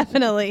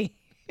definitely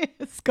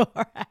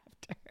score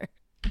after.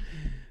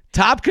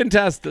 Top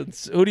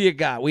contestants. Who do you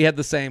got? We had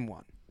the same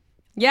one.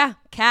 Yeah,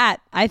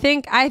 Kat. I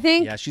think.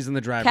 Yeah, she's in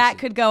the driver's Kat seat.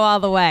 could go all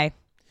the way.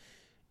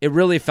 It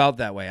really felt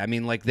that way. I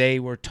mean, like they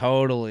were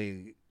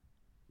totally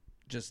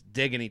just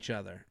digging each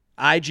other.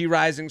 IG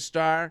Rising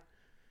Star.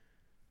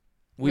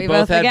 We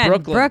both had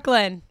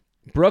Brooklyn.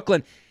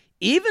 Brooklyn.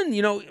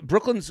 Even,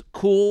 Brooklyn's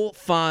cool,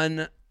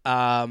 fun,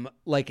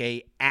 like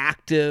a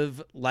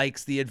active,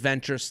 likes the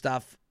adventure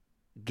stuff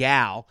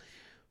gal.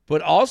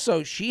 But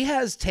also, she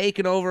has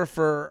taken over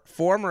for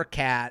former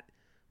Kat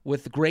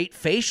with great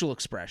facial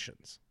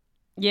expressions.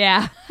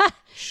 Yeah.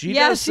 She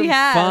does some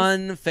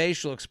fun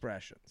facial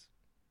expressions.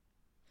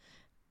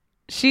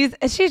 She's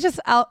just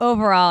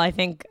overall, I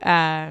think,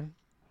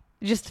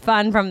 just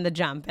fun from the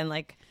jump, and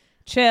like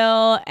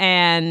chill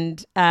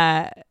and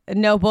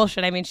no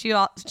bullshit. I mean, she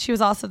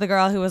was also the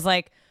girl who was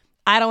like,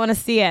 I don't want to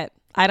see it.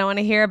 I don't want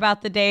to hear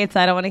about the dates.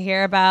 I don't want to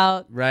hear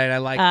about. Right. I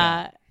like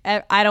that.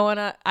 I don't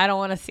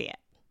want to see it.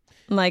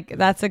 Like,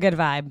 that's a good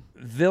vibe.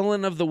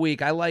 Villain of the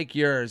week. I like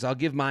yours. I'll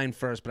give mine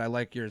first, but I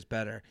like yours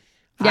better.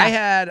 Yeah. I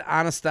had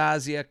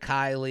Anastasia,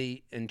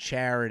 Kylie, and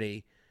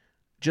Charity.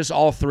 Just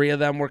all three of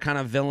them were kind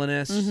of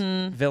villainous.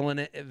 Mm-hmm.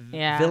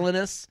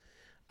 Villainous.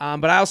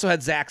 But I also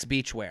had Zach's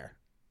beachwear.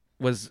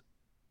 Was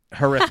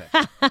horrific.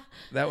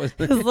 That was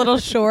his little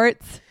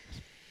shorts.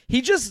 He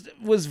just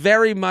was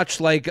very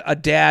much like a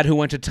dad who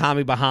went to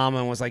Tommy Bahama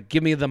and was like,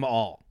 give me them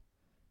all.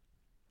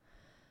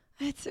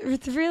 It's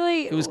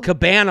really. It was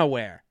cabana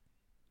wear.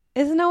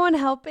 Is no one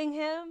helping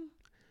him?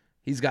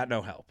 He's got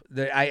no help.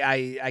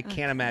 I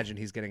can't imagine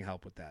he's getting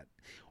help with that.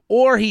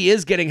 Or he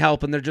is getting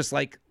help and they're just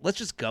like, let's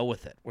just go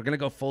with it. We're going to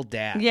go full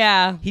dad.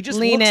 Yeah. He just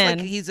looks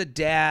like he's a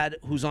dad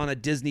who's on a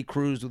Disney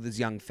cruise with his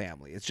young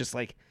family. It's just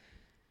like.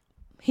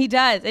 He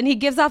does. And he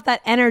gives off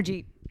that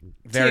energy.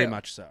 Very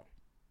much so.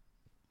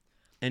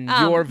 And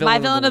your villain my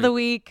villain of the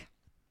week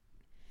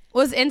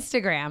was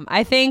Instagram.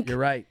 I think. You're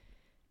right.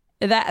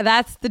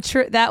 That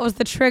was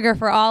the trigger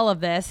for all of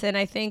this. And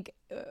I think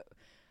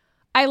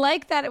I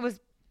like that it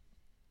was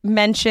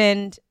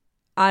mentioned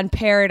on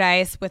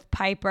Paradise with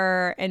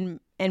Piper and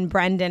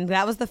Brendan.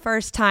 That was the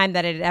first time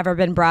that it had ever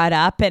been brought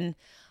up, and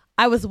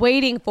I was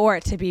waiting for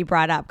it to be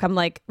brought up. I'm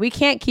like, we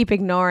can't keep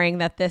ignoring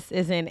that this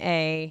isn't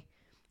a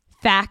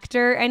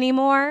factor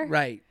anymore.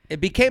 Right. It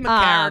became a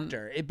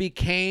character. It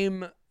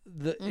became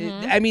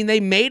I mean, they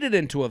made it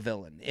into a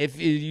villain. If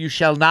you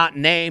shall not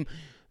name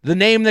the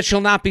name that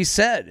shall not be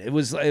said. It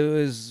was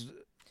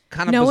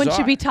kind of no bizarre. one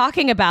should be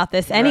talking about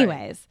this anyways.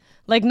 Right.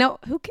 Like, no,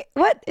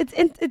 what?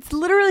 It's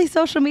literally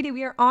social media.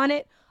 We are on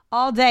it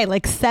all day.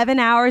 Like 7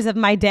 hours of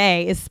my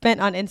day is spent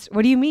on Instagram.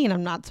 What do you mean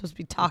I'm not supposed to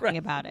be talking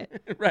about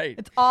it? Right.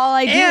 It's all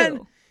I do. And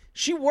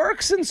she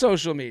works in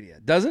social media,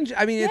 doesn't she?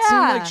 I mean, it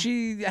seemed like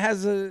she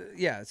has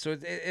so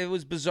it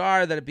was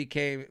bizarre that it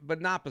became,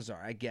 but not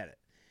bizarre. I get it.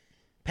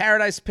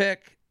 Paradise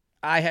pick,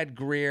 I had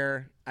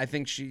Greer. I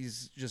think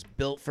she's just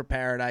built for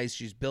Paradise.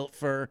 She's built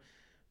for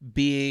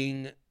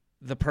being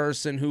the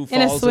person who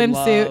falls in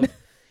love.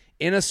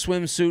 In a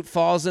swimsuit,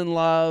 falls in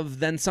love.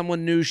 Then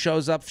someone new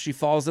shows up. She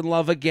falls in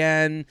love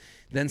again.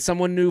 Then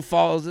someone new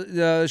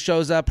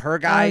shows up. Her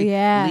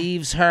guy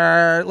leaves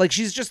her. Like,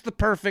 she's just the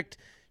perfect.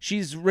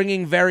 She's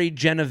ringing very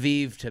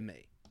Genevieve to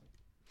me.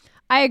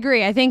 I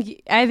agree. I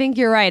think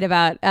you're right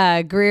about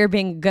Greer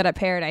being good at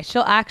Paradise.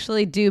 She'll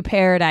actually do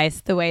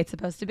Paradise the way it's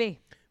supposed to be.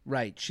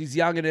 Right. She's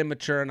young and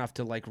immature enough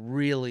to like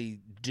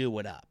really do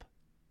it up.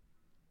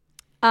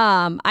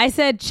 I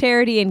said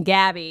Charity and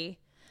Gabby.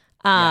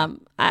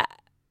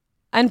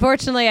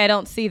 Unfortunately, I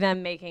don't see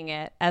them making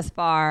it as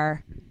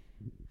far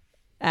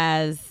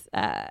as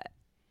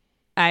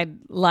I'd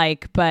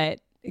like, but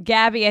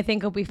Gabby, I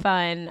think, will be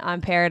fun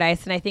on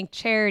Paradise, and I think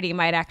Charity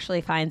might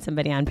actually find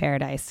somebody on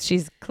Paradise.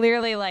 She's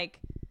clearly like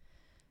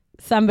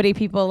somebody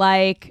people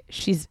like.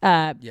 She's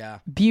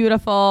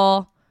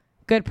beautiful,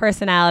 good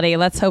personality.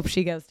 Let's hope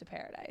she goes to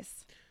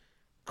Paradise.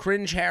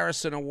 Cringe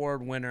Harrison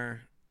Award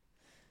winner.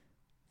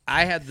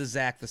 I had the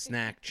Zach the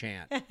Snack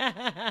chant.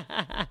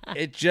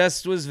 It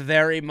just was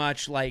very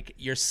much like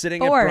you're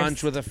sitting at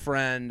brunch with a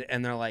friend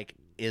and they're like,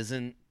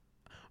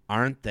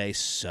 aren't they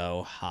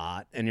so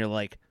hot? And you're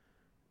like,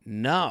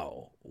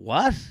 no.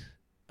 What?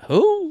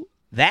 Who?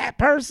 That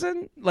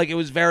person? Like, it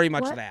was very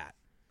much that.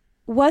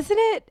 Wasn't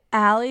it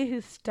Allie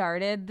who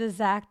started the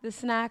Zach the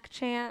Snack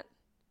chant?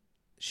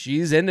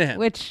 She's into him.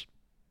 Which,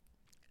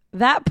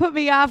 that put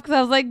me off because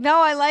I was like, no,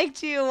 I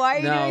liked you. Why are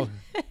you doing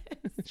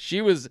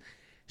this?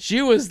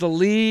 She was the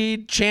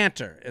lead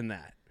chanter in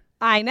that.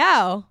 I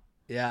know.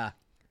 Yeah.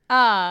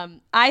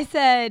 I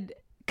said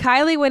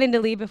Kylie went in to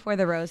leave before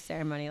the rose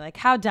ceremony. Like,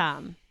 how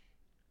dumb.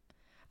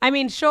 I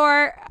mean,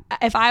 sure,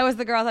 if I was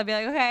the girls, I'd be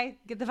like, okay,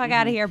 get the fuck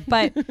out of here.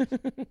 But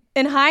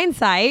in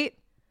hindsight,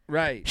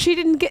 right, he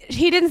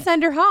didn't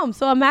send her home.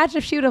 So imagine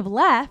if she would have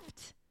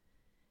left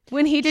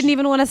when he didn't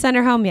even want to send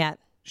her home yet.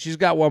 She's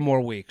got one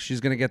more week. She's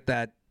going to get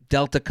that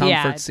Delta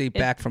comfort seat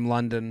back from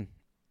London.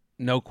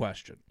 No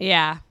question.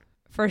 Yeah.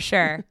 For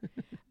sure.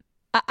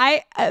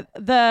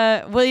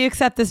 Will you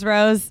accept this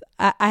rose?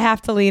 I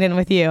have to lean in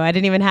with you. I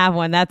didn't even have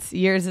one. That's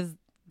yours.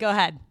 Go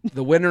ahead.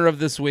 The winner of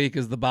this week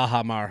is the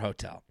Bahama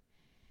Hotel.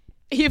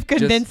 You've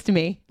convinced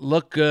me.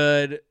 Look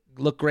good.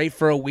 Look great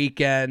for a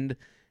weekend.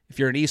 If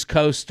you're an East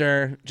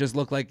Coaster, just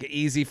look like an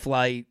easy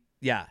flight.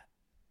 Yeah.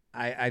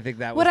 I think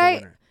that was the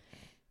winner.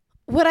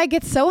 What I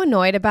get so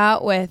annoyed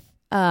about with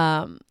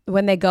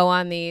when they go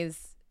on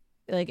these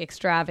like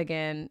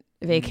extravagant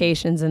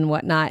vacations and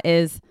whatnot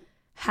is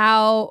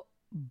how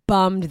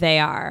bummed they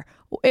are.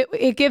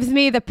 It gives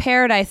me the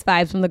Paradise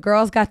vibes when the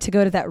girls got to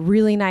go to that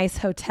really nice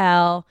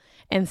hotel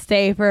and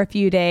stay for a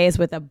few days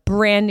with a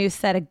brand new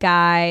set of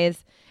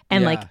guys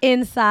and like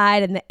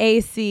inside and the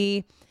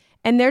AC,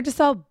 and they're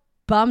just all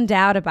bummed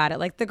out about it.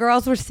 Like the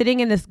girls were sitting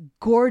in this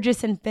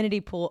gorgeous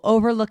infinity pool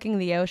overlooking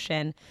the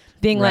ocean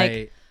being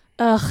like,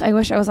 ugh, I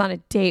wish I was on a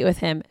date with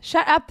him.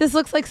 Shut up. This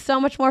looks like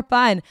so much more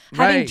fun.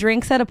 Having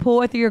drinks at a pool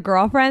with your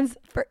girlfriends,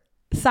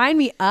 sign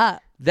me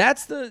up.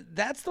 That's the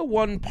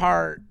one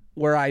part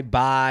where I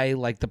buy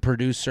like the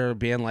producer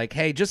being like,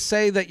 hey, just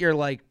say that you're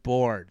like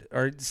bored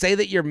or say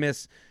that you're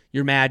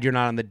mad you're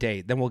not on the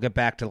date. Then we'll get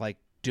back to like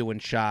doing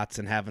shots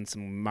and having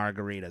some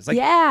margaritas. Like,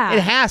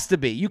 it has to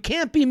be. You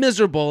can't be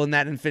miserable in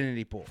that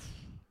infinity pool.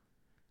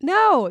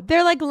 No,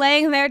 they're like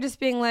laying there just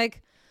being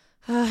like,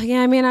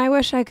 yeah, I mean, I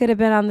wish I could have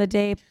been on the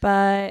date,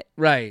 but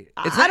right.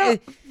 It's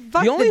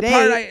the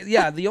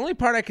only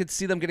part I could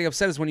see them getting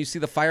upset is when you see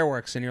the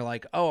fireworks and you're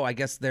like, oh, I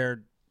guess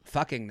they're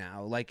fucking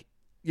now. Like,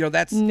 you know,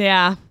 that's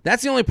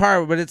the only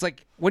part. But it's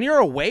like when you're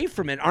away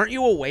from it, aren't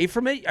you away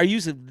from it? Are you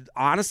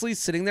honestly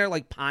sitting there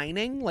like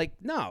pining? Like,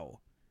 no,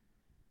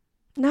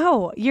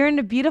 you're in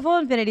a beautiful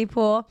infinity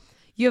pool.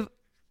 You're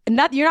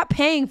not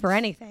paying for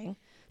anything,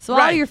 so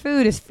all your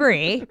food is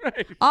free.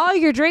 All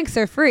your drinks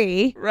are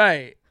free.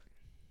 Right.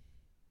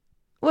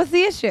 What's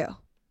the issue?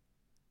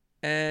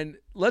 And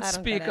let's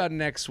speak on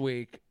next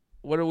week.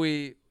 What are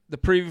the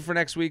preview for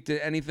next week?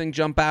 Did anything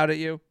jump out at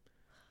you?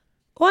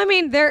 Well, I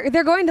mean,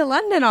 they're going to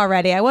London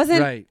already.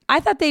 Right. I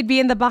thought they'd be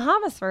in the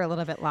Bahamas for a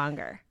little bit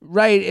longer.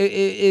 Right.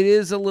 It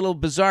is a little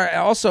bizarre.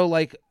 Also,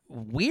 like,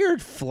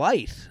 weird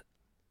flight.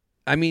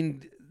 I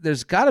mean,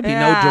 there's got to be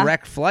no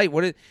direct flight.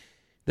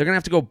 They're gonna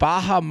have to go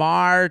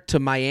Bahama to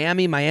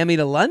Miami, Miami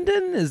to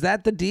London. Is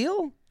that the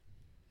deal?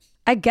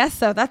 I guess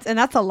so. That's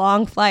a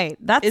long flight.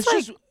 That's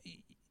just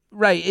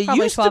right. It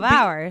probably used 12 to be,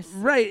 hours.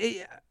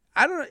 Right.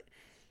 I don't.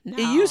 No.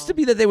 It used to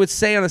be that they would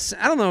say on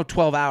I don't know,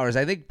 12 hours.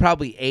 I think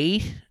probably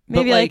 8.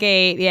 Maybe like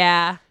 8.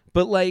 Yeah.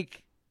 But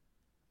like,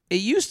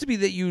 it used to be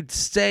that you'd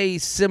stay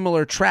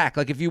similar track.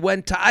 Like if you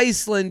went to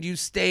Iceland, you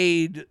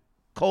stayed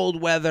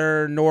cold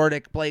weather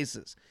Nordic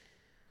places.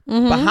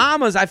 Mm-hmm.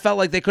 Bahamas, I felt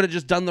like they could have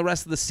just done the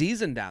rest of the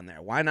season down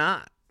there. Why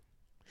not?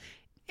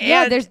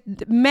 Yeah, there's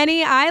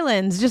many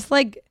islands, just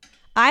like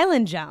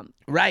island jump.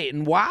 Right.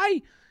 And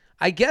why?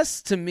 I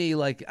guess to me,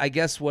 like, I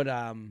guess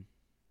the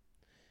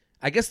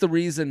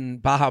reason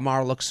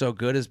Bahama looks so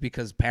good is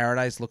because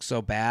Paradise looks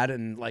so bad,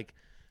 and like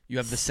you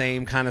have the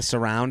same kind of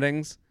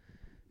surroundings.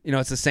 You know,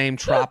 it's the same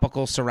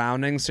tropical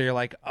surroundings. So you're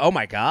like, oh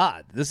my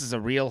God, this is a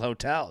real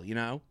hotel, you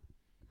know?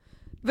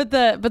 But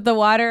the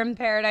water in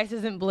Paradise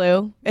isn't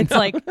blue. It's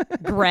like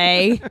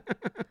gray.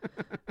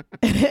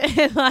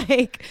 And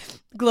like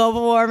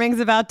global warming's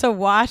about to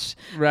wash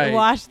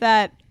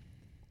that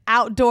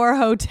outdoor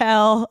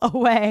hotel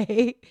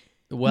away.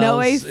 Wells no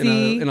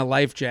AC. In a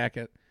life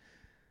jacket.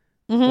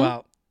 Mm-hmm.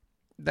 Well,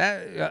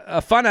 that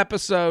a fun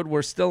episode.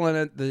 We're still in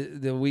it.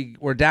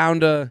 We're down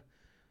to.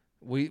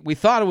 We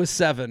thought it was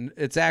 7.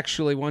 It's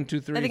actually 1,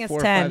 2, 3, 4,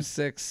 5,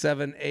 6,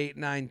 7, 8,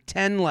 9,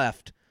 10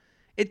 left.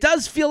 It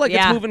does feel like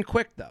it's moving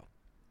quick, though.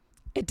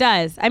 It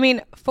does. I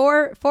mean,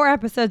 four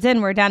episodes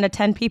in, we're down to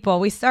 10 people.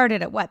 We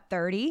started at what,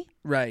 30?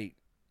 Right,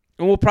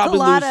 and we'll probably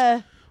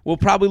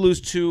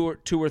lose two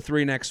or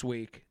three next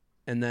week,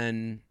 and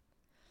then.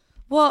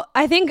 Well,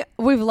 I think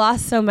we've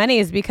lost so many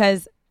is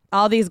because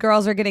all these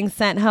girls are getting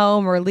sent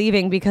home or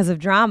leaving because of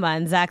drama,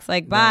 and Zach's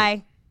like, bye.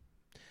 Right.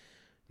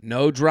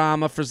 No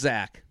drama for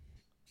Zach.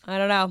 I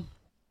don't know.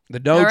 The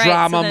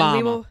drama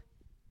mama.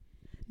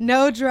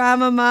 No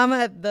drama mama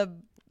at the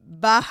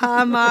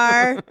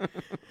Bahama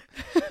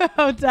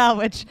hotel,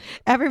 which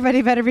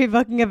everybody better be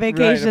booking a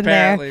vacation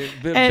there.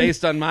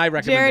 Based on my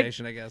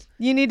recommendation, Jared, I guess.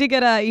 You need to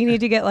get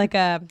like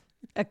a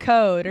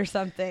code or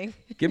something.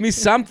 Give me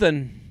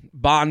something,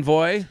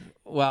 Bonvoy.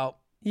 Well,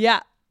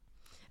 yeah.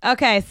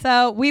 Okay,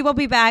 so we will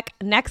be back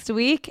next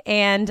week,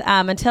 and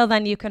until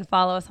then, you can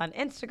follow us on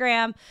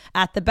Instagram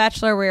at The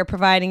Bachelor. We are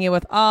providing you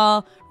with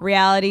all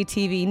reality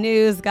TV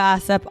news,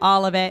 gossip,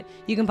 all of it.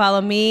 You can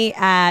follow me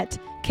at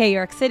K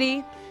York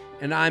City.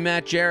 And I'm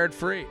at Jared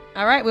Free.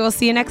 All right, we will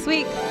see you next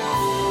week. The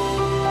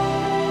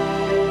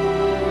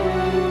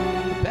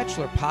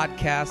Bachelor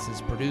podcast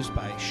is produced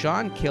by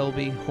Sean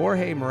Kilby,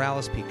 Jorge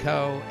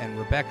Morales-Pico, and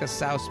Rebecca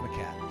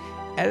Saus-Macat.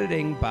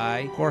 Editing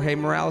by Jorge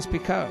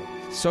Morales-Pico.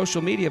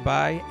 Social media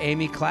by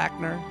Amy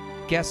Clackner.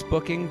 Guest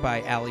booking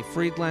by Ali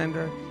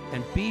Friedlander.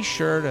 And be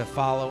sure to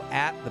follow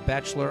at The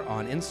Bachelor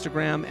on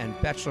Instagram and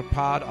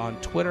BachelorPod on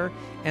Twitter.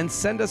 And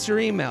send us your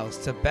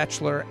emails to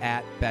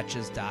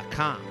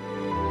bachelor@betches.com.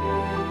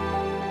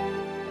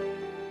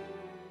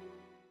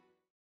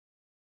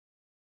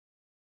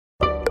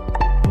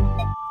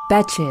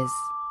 Betches.